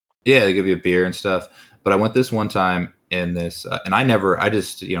 Yeah, they give you a beer and stuff. But I went this one time in this, and I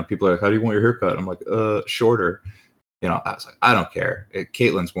just, people are like, how do you want your haircut? I'm like, shorter. I was like, I don't care.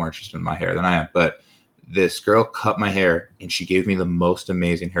 Caitlin's more interested in my hair than I am. But this girl cut my hair, and she gave me the most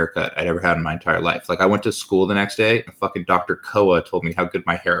amazing haircut I'd ever had in my entire life. Like, I went to school the next day, and fucking Dr. Koa told me how good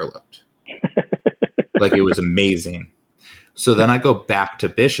my hair looked. Like, it was amazing. So then I go back to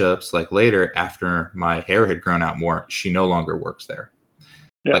Bishop's, like, later after my hair had grown out more. She no longer works there.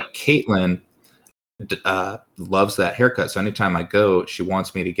 Yeah. But Caitlin loves that haircut. So anytime I go, she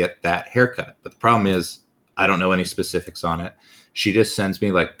wants me to get that haircut. But the problem is, I don't know any specifics on it. She just sends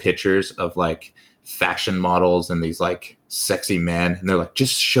me like pictures of like fashion models and these like sexy men. And they're like,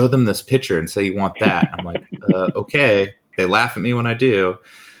 just show them this picture and say you want that. I'm like, okay. They laugh at me when I do.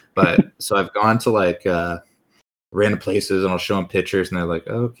 But so I've gone to like random places, and I'll show them pictures, and they're like,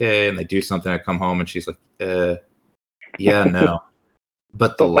 okay. And they do something. I come home, and she's like, yeah, no.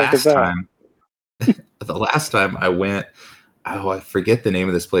 But the last time I went, I forget the name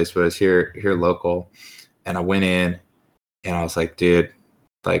of this place, but it's here local. And I went in, and I was like, dude,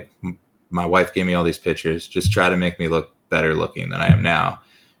 like, my wife gave me all these pictures. Just try to make me look better looking than I am now.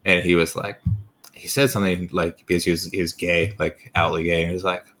 And he was like, he said something like, because he was gay, like outly gay. And he was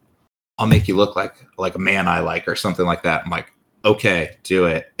like, I'll make you look like a man I like, or something like that. I'm like, okay, do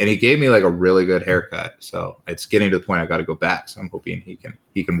it. And he gave me like a really good haircut. So it's getting to the point I got to go back. So I'm hoping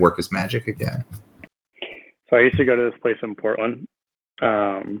he can work his magic again. So I used to go to this place in Portland.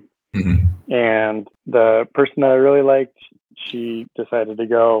 And the person that I really liked, she decided to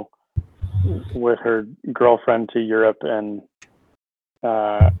go with her girlfriend to Europe and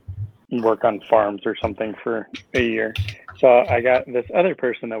work on farms or something for a year. So I got this other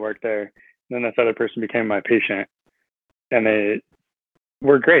person that worked there, and then this other person became my patient, and they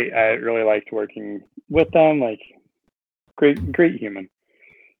were great. I really liked working with them, like great human.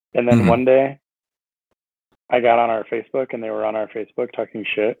 And then one day I got on our Facebook, and they were on our Facebook talking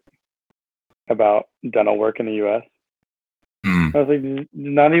shit about dental work in the U.S. I was like,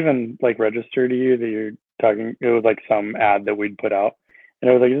 not even like register to you that you're talking. It was like some ad that we'd put out, and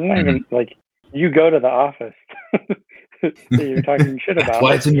it was like, it's not even like you go to the office that you're talking shit about. That's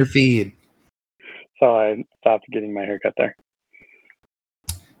why it's in your feed. So I stopped getting my haircut there.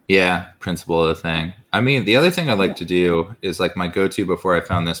 Yeah, principle of the thing. I mean, the other thing I like to do is like my go-to before I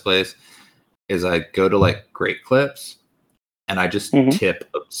found this place is I go to like Great Clips, and I just tip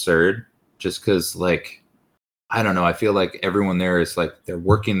absurd, just because like, I don't know. I feel like everyone there is like, they're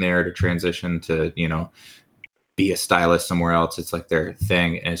working there to transition to, be a stylist somewhere else. It's like their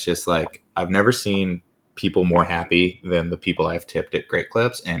thing. And it's just like, I've never seen people more happy than the people I've tipped at Great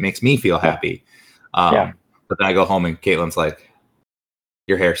Clips. And it makes me feel happy. But then I go home, and Caitlin's like,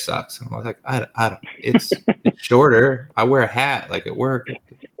 your hair sucks. And I'm like, I don't, it's shorter. I wear a hat like at work.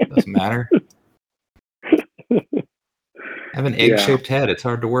 It doesn't matter. I have an egg-shaped head. It's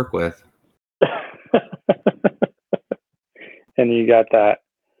hard to work with. And you got that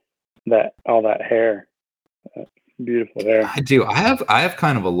all that hair, that beautiful hair. I do. I have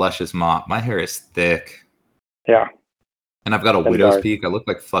kind of a luscious mop. My hair is thick. Yeah. And I've got a widow's peak. I look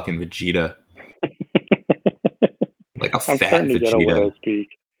like fucking Vegeta. Like a fat Vegeta. Get a widow's peak.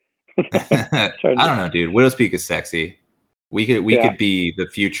 I don't know, dude. Widow's peak is sexy. We could be the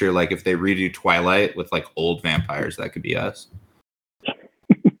future. Like if they redo Twilight with like old vampires, that could be us.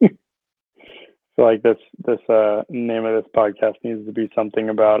 So like this name of this podcast needs to be something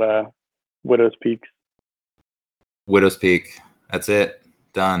about widow's peaks. Widow's Peak. That's it.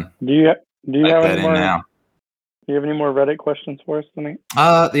 Done. Do you have any more? Now. Do you have any more Reddit questions for us tonight?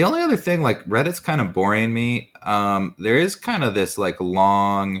 The only other thing, like Reddit's kind of boring me. There is kind of this like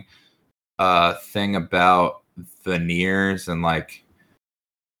long thing about veneers and like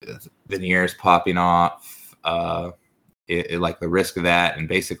veneers popping off, like the risk of that. And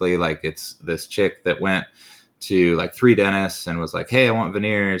basically, like, it's this chick that went to like 3 dentists and was like, hey, I want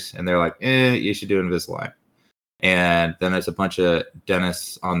veneers, and they're like, you should do Invisalign. And then there's a bunch of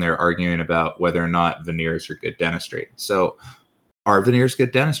dentists on there arguing about whether or not veneers are good dentistry. So are veneers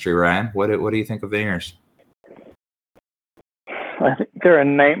good dentistry, Ryan? What do you think of veneers? I think they're a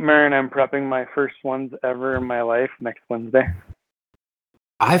nightmare, and I'm prepping my first ones ever in my life next Wednesday.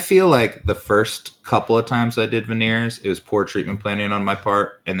 I feel like the first couple of times I did veneers, it was poor treatment planning on my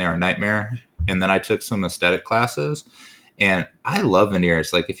part, and they're a nightmare. And then I took some aesthetic classes, and I love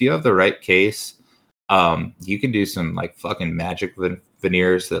veneers. Like, if you have the right case, you can do some like fucking magic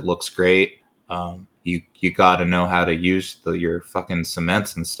veneers that looks great. You got to know how to use your fucking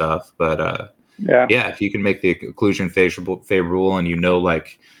cements and stuff. But yeah, if you can make the occlusion favorable, and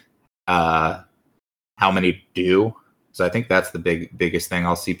like how many do. So I think that's the biggest thing.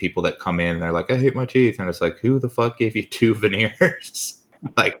 I'll see people that come in and they're like, I hate my teeth. And it's like, who the fuck gave you 2 veneers?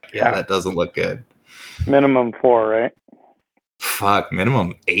 Like, yeah, that doesn't look good. Minimum 4, right? Fuck,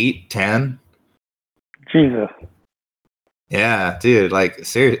 minimum 8, 10? Jesus. Yeah, dude, like,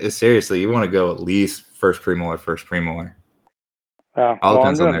 seriously, you want to go at least first premolar. All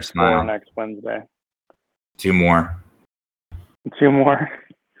depends on their smile. Next Wednesday. 2 more. 2 more?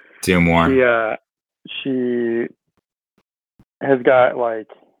 2 more. She has got like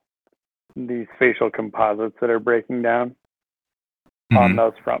these facial composites that are breaking down on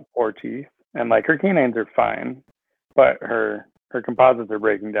those front 4 teeth, and like her canines are fine, but her composites are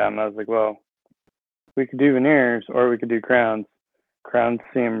breaking down. And I was like, well, we could do veneers or we could do crowns. Crowns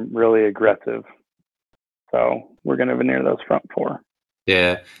seem really aggressive, so we're gonna veneer those front 4.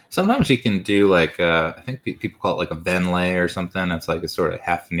 Yeah, sometimes you can do like I think people call it like a Venlay or something. It's like a sort of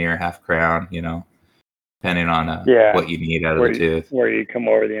half veneer, half crown, depending on what you need out of the tooth. Where you come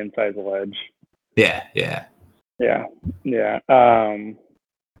over the incisal edge. Yeah.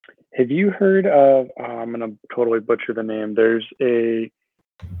 Have you heard of, I'm going to totally butcher the name. There's a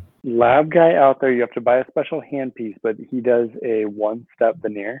lab guy out there. You have to buy a special handpiece, but he does a 1-step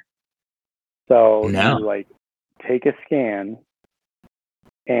veneer. So you like take a scan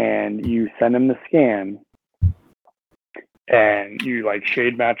and you send him the scan, and you like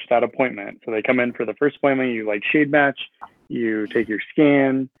shade match that appointment. So they come in for the first appointment, you like shade match, you take your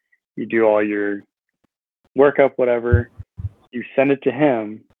scan, you do all your workup, whatever, you send it to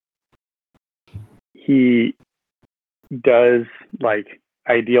him. He does like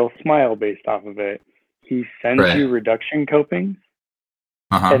ideal smile based off of it. He sends you reduction copings,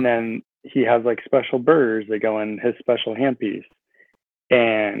 and then he has like special burrs that go in his special handpiece,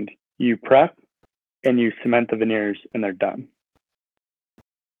 and you prep and you cement the veneers, and they're done.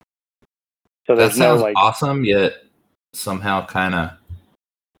 So that sounds awesome, yet somehow kind of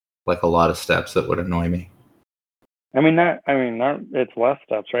like a lot of steps that would annoy me. It's less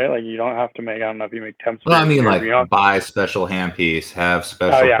steps, right? Like, you don't have to make, I don't know if you make temps. Well, I mean, like, buy special handpiece, have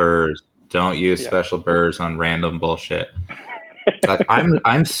special burrs. Don't use special burrs on random bullshit. Like,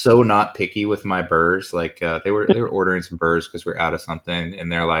 I'm so not picky with my burrs. Like, they were ordering some burrs because we're out of something,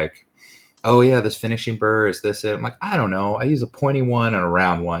 and they're like, oh yeah, this finishing burr is this it. I'm like, I don't know. I use a pointy one and a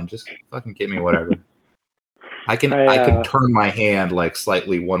round one. Just fucking give me whatever. I can turn my hand like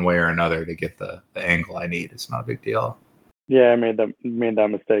slightly one way or another to get the angle I need. It's not a big deal. Yeah, I made that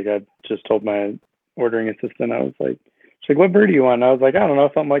mistake. I just told my ordering assistant, I was like, she's like, what burr do you want? And I was like, I don't know,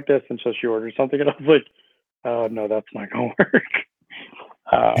 something like this. And so she ordered something, and I was like, oh no, that's not gonna work.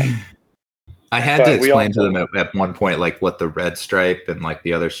 I had to explain to them at one point like what the red stripe and like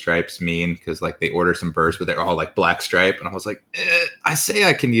the other stripes mean, because like they order some burrs but they're all like black stripe, and I was like, I say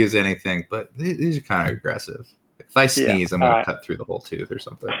I can use anything, but these are kind of aggressive. If I sneeze, I'm gonna cut through the whole tooth or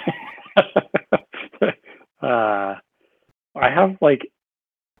something. I have like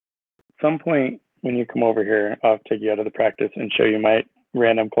some point when you come over here, I'll take you out of the practice and show you my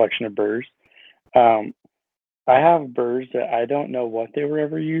random collection of burrs. I have burrs that I don't know what they were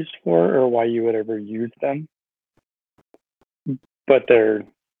ever used for or why you would ever use them, but they're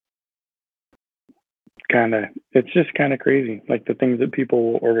it's just kind of crazy. Like the things that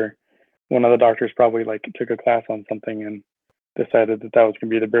people will order. One of the doctors probably like took a class on something and decided that was going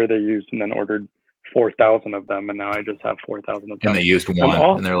to be the burr they used, and then ordered 4,000 of them, and now I just have 4,000 of them. And they used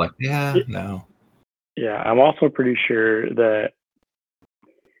one, and they're like, no. Yeah, I'm also pretty sure that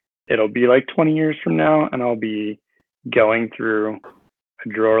it'll be like 20 years from now, and I'll be going through a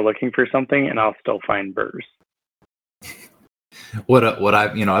drawer looking for something, and I'll still find burrs. What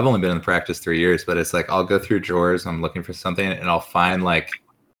I've only been in the practice 3 years, but it's like I'll go through drawers, I'm looking for something, and I'll find like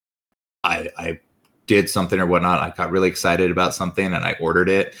I did something or whatnot. I got really excited about something and I ordered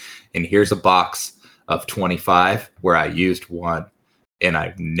it. And here's a box of 25 where I used one. And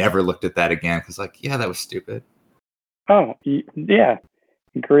I never looked at that again because, like, yeah, that was stupid. Oh, yeah.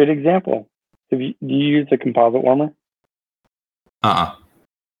 Great example. Do you use a composite warmer?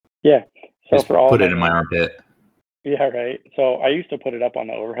 Yeah. So just for all put it in my armpit. Yeah, right. So I used to put it up on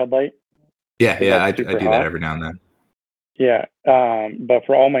the overhead light. Yeah, I do that every now and then. Yeah. But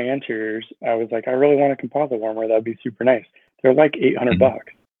for all my interiors, I was like, I really want a composite warmer. That'd be super nice. They're like $800.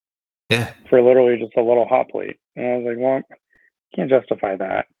 Yeah. For literally just a little hot plate. And I was like, well, can't justify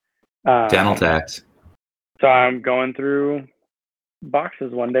that. Dental tax. So I'm going through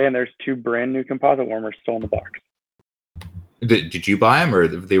boxes one day, and there's 2 brand new composite warmers still in the box. Did you buy them, or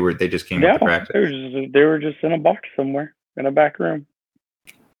they just came with the practice? They were just in a box somewhere in a back room.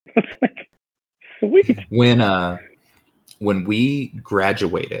 It's like, sweet. When we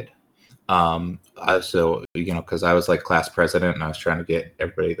graduated, because I was like class president and I was trying to get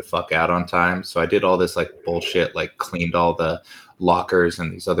everybody the fuck out on time, so I did all this like bullshit, like cleaned all the lockers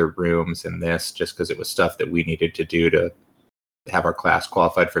and these other rooms and this, just because it was stuff that we needed to do to have our class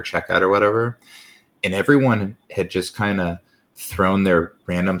qualified for checkout or whatever. And everyone had just kind of thrown their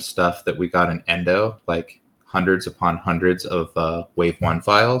random stuff that we got in Endo, like hundreds upon hundreds of Wave 1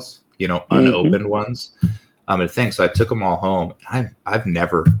 files, unopened ones. And things. So I took them all home. I've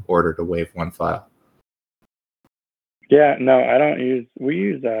never ordered a Wave 1 file. Yeah, no, I don't use. We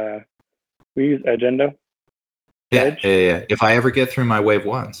use Edge Endo. Yeah. If I ever get through my Wave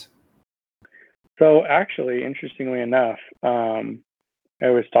 1s. So actually, interestingly enough, I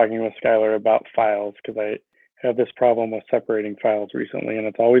was talking with Skylar about files because I have this problem with separating files recently, and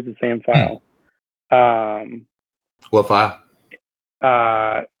it's always the same file. What file?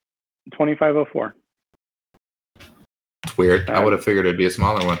 2504. It's weird. I would have figured it'd be a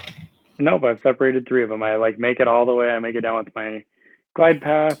smaller one. No, but I've separated 3 of them. I like make it all the way. I make it down with my glide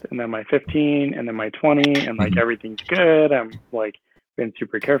path, and then my 15, and then my 20, and like everything's good. I'm like been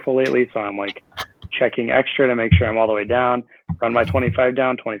super careful lately, so I'm like checking extra to make sure I'm all the way down. Run my 25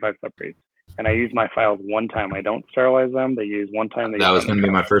 down, 25 separates, and I use my files one time. I don't sterilize them. They use one time. That was going to be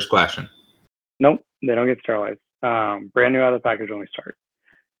my first question. Nope, they don't get sterilized. Brand new out of the package when we start.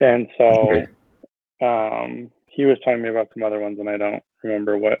 And so he was telling me about some other ones, and I don't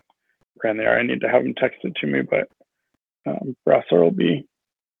remember what brand they are. I need to have them texted to me, but Brasser will be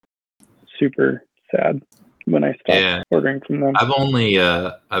super sad when I stop ordering from them. I've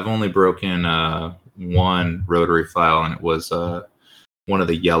only broken one rotary file, and it was one of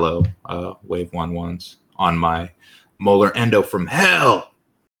the yellow Wave 1 ones on my molar endo from hell,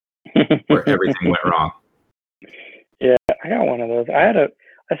 where everything went wrong. Yeah, I got one of those. I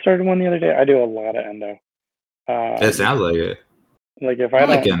started one the other day. I do a lot of endo. It sounds like it. Like if I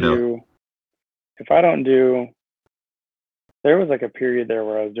don't do, there was like a period there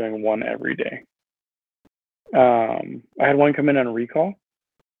where I was doing one every day. I had one come in on a recall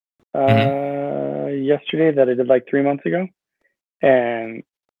yesterday that I did like 3 months ago, and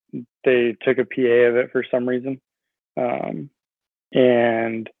they took a PA of it for some reason. And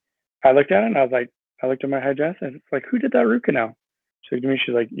I looked at it and I was like, I looked at my hygienist and it's like, who did that root canal? She looked at me,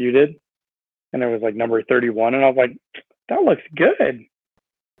 she's like, you did? And it was like number 31, and I was like, that looks good.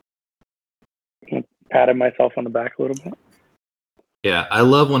 I patted myself on the back a little bit. Yeah, I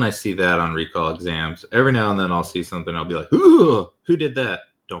love when I see that on recall exams. Every now and then I'll see something, I'll be like, ooh, who did that?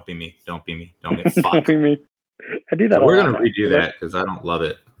 Don't be me. Don't be me. Don't be fuck. Don't be me. I do that so a lot. We're going to redo that because I don't love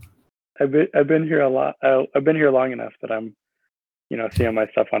it. I've been here a lot. I've been here long enough that I'm, seeing my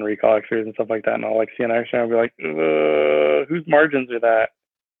stuff on recall x-rays and stuff like that, and I'll like see an X-ray and I'll be like, whose margins are that?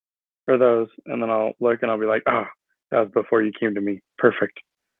 For those, and then I'll look and I'll be like, oh, that was before you came to me. Perfect.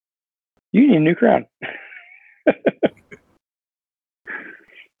 You need a new crown.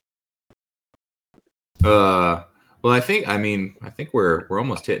 Well, I think we're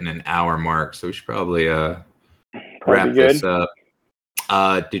almost hitting an hour mark, so we should probably wrap this up.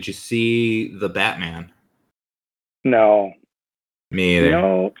 Did you see the Batman? No. Me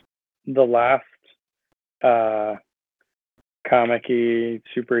either. The last comic-y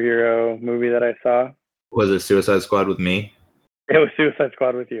superhero movie that I saw? Was it Suicide Squad with me? It was Suicide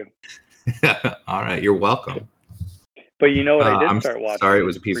Squad with you. All right, you're welcome. But you know what I did start watching? Sorry, it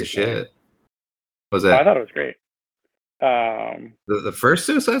was a piece recently. Of shit. Was that? I thought it was great. The first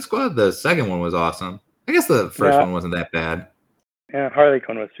Suicide Squad? The second one was awesome. I guess the first one wasn't that bad. Yeah, Harley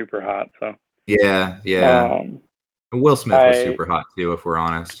Quinn was super hot, so. Yeah. Will Smith was super hot too, if we're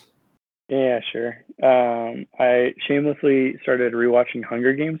honest. Yeah, sure. I shamelessly started rewatching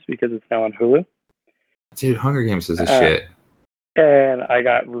Hunger Games because it's now on Hulu. Dude, Hunger Games is a shit. And I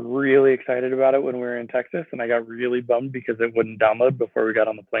got really excited about it when we were in Texas, and I got really bummed because it wouldn't download before we got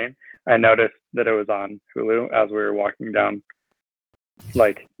on the plane. I noticed that it was on Hulu as we were walking down,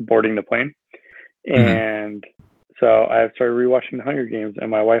 like boarding the plane. And so I started rewatching the Hunger Games, and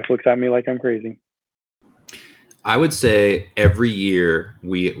my wife looks at me like I'm crazy. I would say every year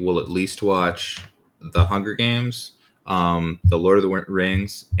we will at least watch the Hunger Games, the Lord of the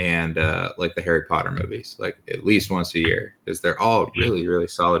Rings, and like the Harry Potter movies, like at least once a year, because they're all really, really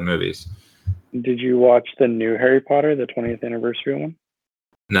solid movies. Did you watch the new Harry Potter, the 20th anniversary one?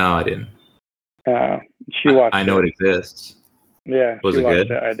 No, I didn't. She watched I know it exists. Yeah, Was she it watched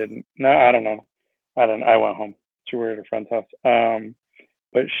good? it. I didn't. No, I don't know. I went home. She were at her friend's house.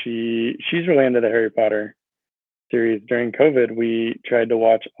 But she's really into the Harry Potter series. During COVID, we tried to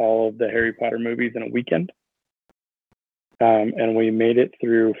watch all of the Harry Potter movies in a weekend. And we made it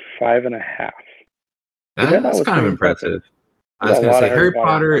through 5.5. That's kind of impressive. I was going to say Harry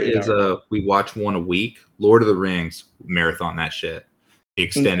Potter is we watch one a week. Lord of the Rings, marathon that shit. The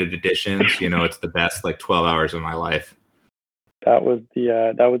extended editions, it's the best like 12 hours of my life. That was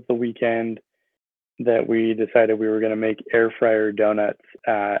the weekend that we decided we were going to make air fryer donuts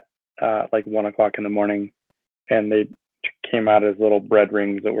at like 1:00 in the morning, and they came out as little bread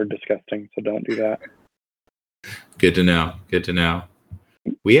rings that were disgusting. So don't do that. Good to know. Good to know.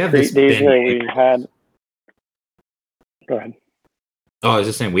 We have Great days where we had. Go ahead. Oh, I was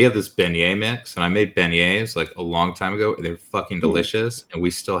just saying we have this beignet mix, and I made beignets like a long time ago. They're fucking delicious, and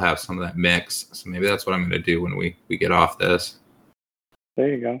we still have some of that mix. So maybe that's what I'm going to do when we get off this. There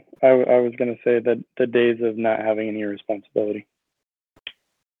you go. I was going to say that the days of not having any responsibility.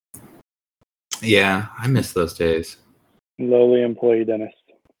 Yeah, I miss those days. Lowly employee dentist.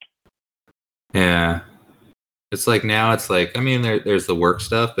 Yeah. It's like now it's like, I mean, there's the work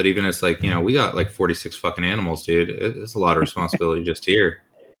stuff, but even it's like, we got like 46 fucking animals, dude. It's a lot of responsibility just here.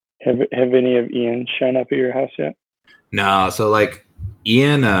 Have any of Ian's shown up at your house yet? No. So like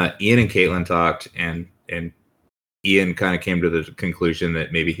Ian and Caitlin talked, and Ian kind of came to the conclusion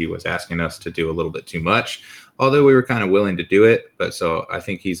that maybe he was asking us to do a little bit too much, although we were kind of willing to do it. But so I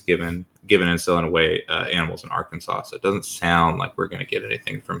think he's given and selling away animals in Arkansas. So it doesn't sound like we're going to get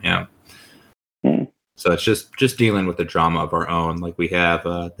anything from him. So it's just dealing with the drama of our own. Like we have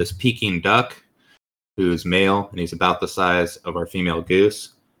this Peking duck who's male, and he's about the size of our female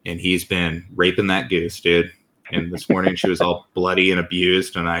goose, and he's been raping that goose, dude. And this morning she was all bloody and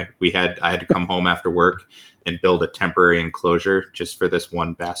abused, and I had to come home after work and build a temporary enclosure just for this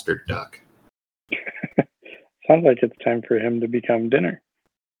one bastard duck. Sounds like it's time for him to become dinner.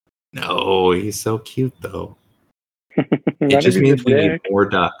 No, he's so cute though. It just means we need more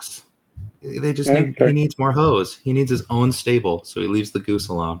ducks. They just he needs more hose. He needs his own stable, so he leaves the goose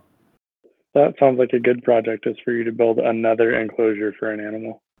alone. That sounds like a good project, is for you to build another enclosure for an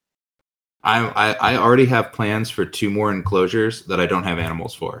animal. I already have plans for 2 more enclosures that I don't have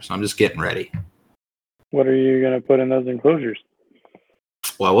animals for, so I'm just getting ready. What are you going to put in those enclosures?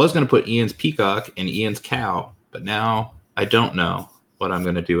 Well, I was going to put Ian's peacock and Ian's cow, but now I don't know what I'm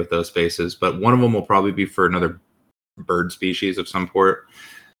going to do with those spaces. But one of them will probably be for another bird species of some sort.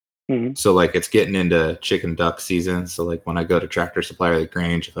 Mm-hmm. So like it's getting into chicken duck season. So like when I go to Tractor Supply or the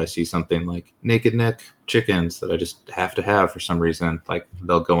Grange, if I see something like naked neck chickens that I just have to have for some reason, like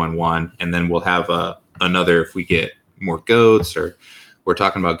they'll go in one, and then we'll have another if we get more goats, or we're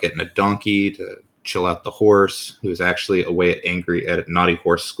talking about getting a donkey to chill out the horse, who's actually away at naughty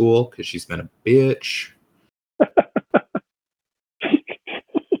horse school because she's been a bitch.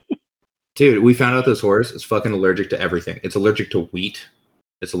 Dude, we found out this horse is fucking allergic to everything. It's allergic to wheat.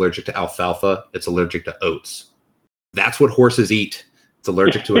 It's allergic to alfalfa. It's allergic to oats. That's what horses eat. It's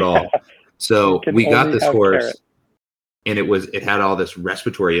allergic to it all. So we got this horse, and it had all this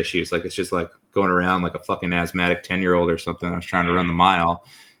respiratory issues. Like it's just like going around like a fucking asthmatic 10-year-old or something. I was trying to run the mile,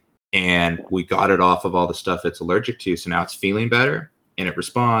 and we got it off of all the stuff it's allergic to. So now it's feeling better, and it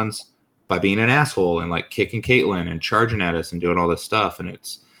responds by being an asshole and like kicking Caitlin and charging at us and doing all this stuff. And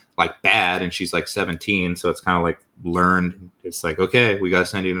it's like bad, and she's like 17, so it's kind of like learned. It's like, okay, we gotta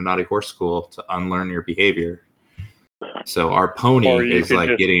send you to naughty horse school to unlearn your behavior. So our pony is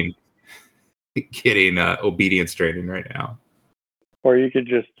like getting obedience training right now. Or you could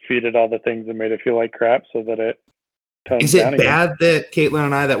just feed it all the things that made it feel like crap, so that it tones is it down bad again. That Caitlin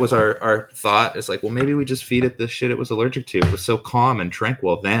and I, that was our thought? It's like, well, maybe we just feed it the shit it was allergic to. It was so calm and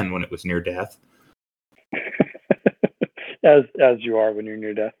tranquil then when it was near death. as you are when you're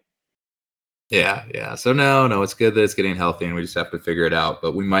near death. Yeah. So no, it's good that it's getting healthy, and we just have to figure it out.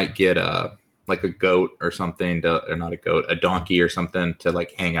 But we might get like a goat or something, or not a goat, a donkey or something to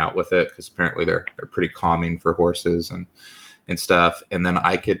like hang out with it, because apparently they're pretty calming for horses, and and stuff, and then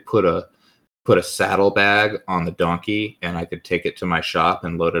I could put a saddlebag on the donkey, and I could take it to my shop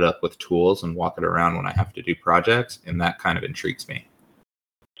and load it up with tools and walk it around when I have to do projects, and that kind of intrigues me.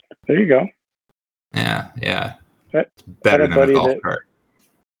 There you go. Yeah. It's better than a golf cart.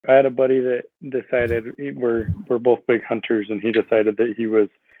 I had a buddy that decided we're both big hunters, and he decided that he was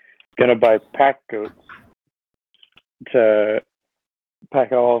gonna buy pack goats to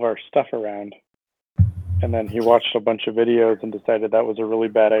pack all of our stuff around, and then he watched a bunch of videos and decided that was a really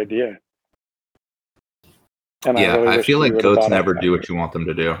bad idea. And yeah, I feel like goats never do what you want them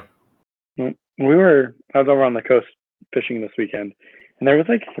to do. I was over on the coast fishing this weekend, and there was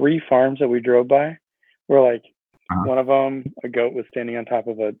like 3 farms that we drove by where like one of them, a goat was standing on top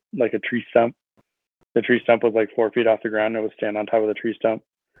of a tree stump. The tree stump was like 4 feet off the ground. It was standing on top of the tree stump.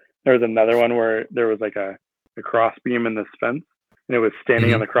 There was another one where there was like a cross beam in this fence, and it was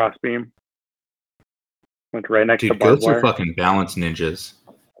standing on the cross beam. Went right next to barbed wire. Goats are fucking balance ninjas.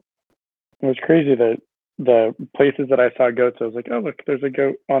 It was crazy that the places that I saw goats, I was like, oh, look, there's a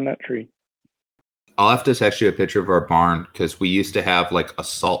goat on that tree. I'll have to text you a picture of our barn, because we used to have like a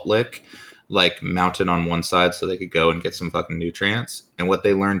salt lick like mounted on one side so they could go and get some fucking nutrients. And what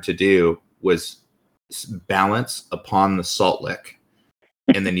they learned to do was balance upon the salt lick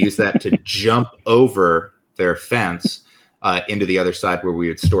and then use that to jump over their fence into the other side where we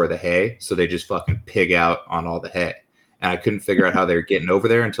would store the hay. So they just fucking pig out on all the hay. And I couldn't figure out how they were getting over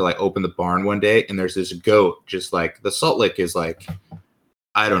there until I opened the barn one day, and there's this goat, just like the salt lick is like,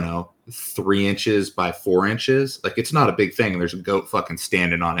 I don't know, 3 inches by 4 inches. Like, it's not a big thing. And there's a goat fucking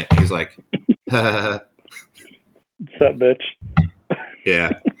standing on it. He's like, what's up, bitch?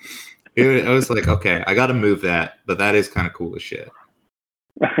 Yeah. I was like, okay, I got to move that. But that is kind of cool as shit.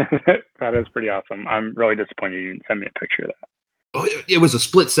 That is pretty awesome. I'm really disappointed you didn't send me a picture of that. Oh, it was a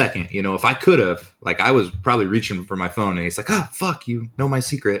split second. You know, if I could have, like, I was probably reaching for my phone, and he's like, oh, fuck, you know my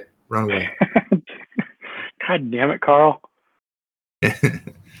secret. Run away. God damn it, Carl.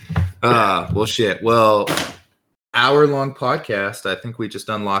 Well, shit. Well, hour-long podcast. I think we just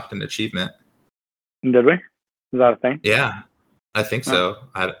unlocked an achievement. Did we? Is that a thing? Yeah, I think so.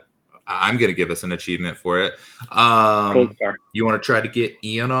 I'm going to give us an achievement for it. You want to try to get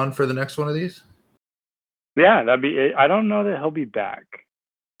Ian on for the next one of these? Yeah, that'd be it. I don't know that he'll be back.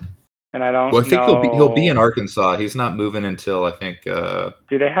 And I don't Well, I think he'll be in Arkansas. He's not moving until, I think... Do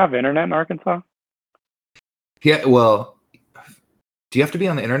they have internet in Arkansas? Yeah, well... Do you have to be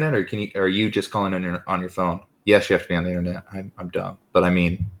on the internet, or are you just calling on your phone? Yes, you have to be on the internet. I'm dumb, but I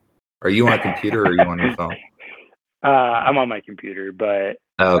mean, are you on a computer or are you on your phone? I'm on my computer, but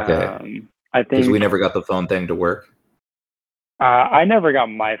okay. I think because we never got the phone thing to work. I never got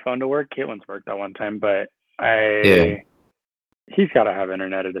my phone to work. Caitlin's worked that one time, but he's got to have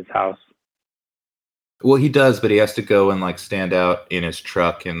internet at his house. Well, he does, but he has to go and like stand out in his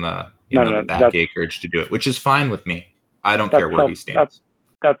truck in the the back acreage to do it, which is fine with me. I don't care where he stands.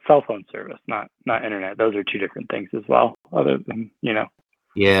 That's cell phone service, not internet. Those are 2 different things as well. Other than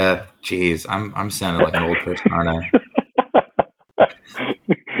Yeah, geez, I'm sounding like an old person, aren't I?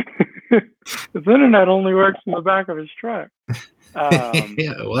 His internet only works in the back of his truck.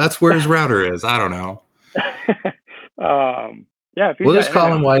 Yeah, well, that's where his router is. I don't know. Yeah, we'll just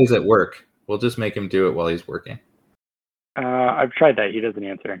call him while he's at work. We'll just make him do it while he's working. I've tried that. He doesn't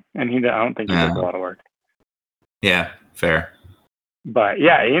answer, and I don't think he does a lot of work. Yeah, fair. But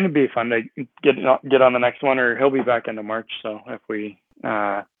yeah, it'd be fun to get on the next one, or he'll be back into March. So if we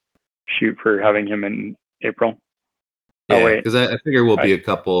shoot for having him in April. Yeah, because I figure we'll be a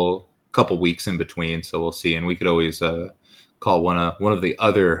couple weeks in between, so we'll see, and we could always call one of the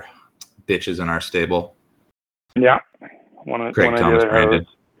other bitches in our stable. Yeah, one Craig, of Thomas, the other Brandon.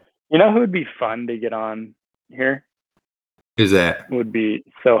 hosts. You know who would be fun to get on here? Who's that? Would be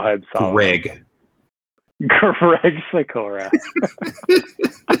Sohaib Solomon. Greg Sikora.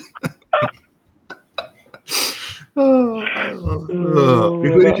 Who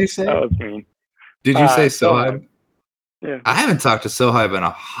did you say? That was mean. Did you say Sohaib? Yeah. I haven't talked to Sohaib in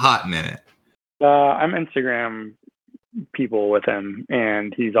a hot minute. I'm Instagram people with him,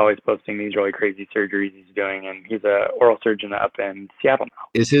 and he's always posting these really crazy surgeries he's doing, and he's an oral surgeon up in Seattle now.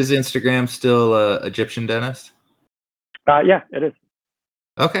 Is his Instagram still Egyptian dentist? Yeah, it is.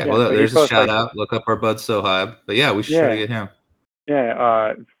 Okay, well, there's a shout out. Look up our bud Sohaib. But yeah, we should try to get him.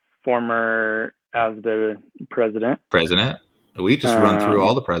 Yeah, former ASDA president. We just run through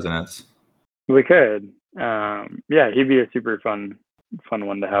all the presidents. We could. Yeah, he'd be a super fun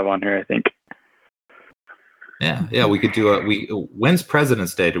one to have on here, I think. Yeah, we could do when's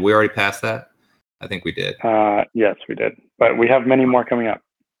President's Day? Did we already pass that? I think we did. Yes, we did. But we have many more coming up.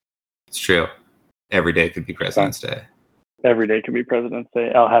 It's true. Every day could be President's Day. Every day can be President's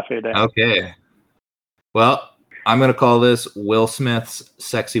Day. El Jefe Day. Okay. Well, I'm going to call this Will Smith's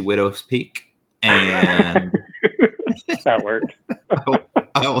Sexy Widow's Peak. And that worked.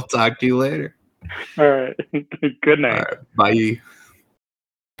 I will talk to you later. All right. Good night. All right.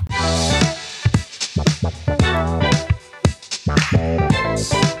 Bye.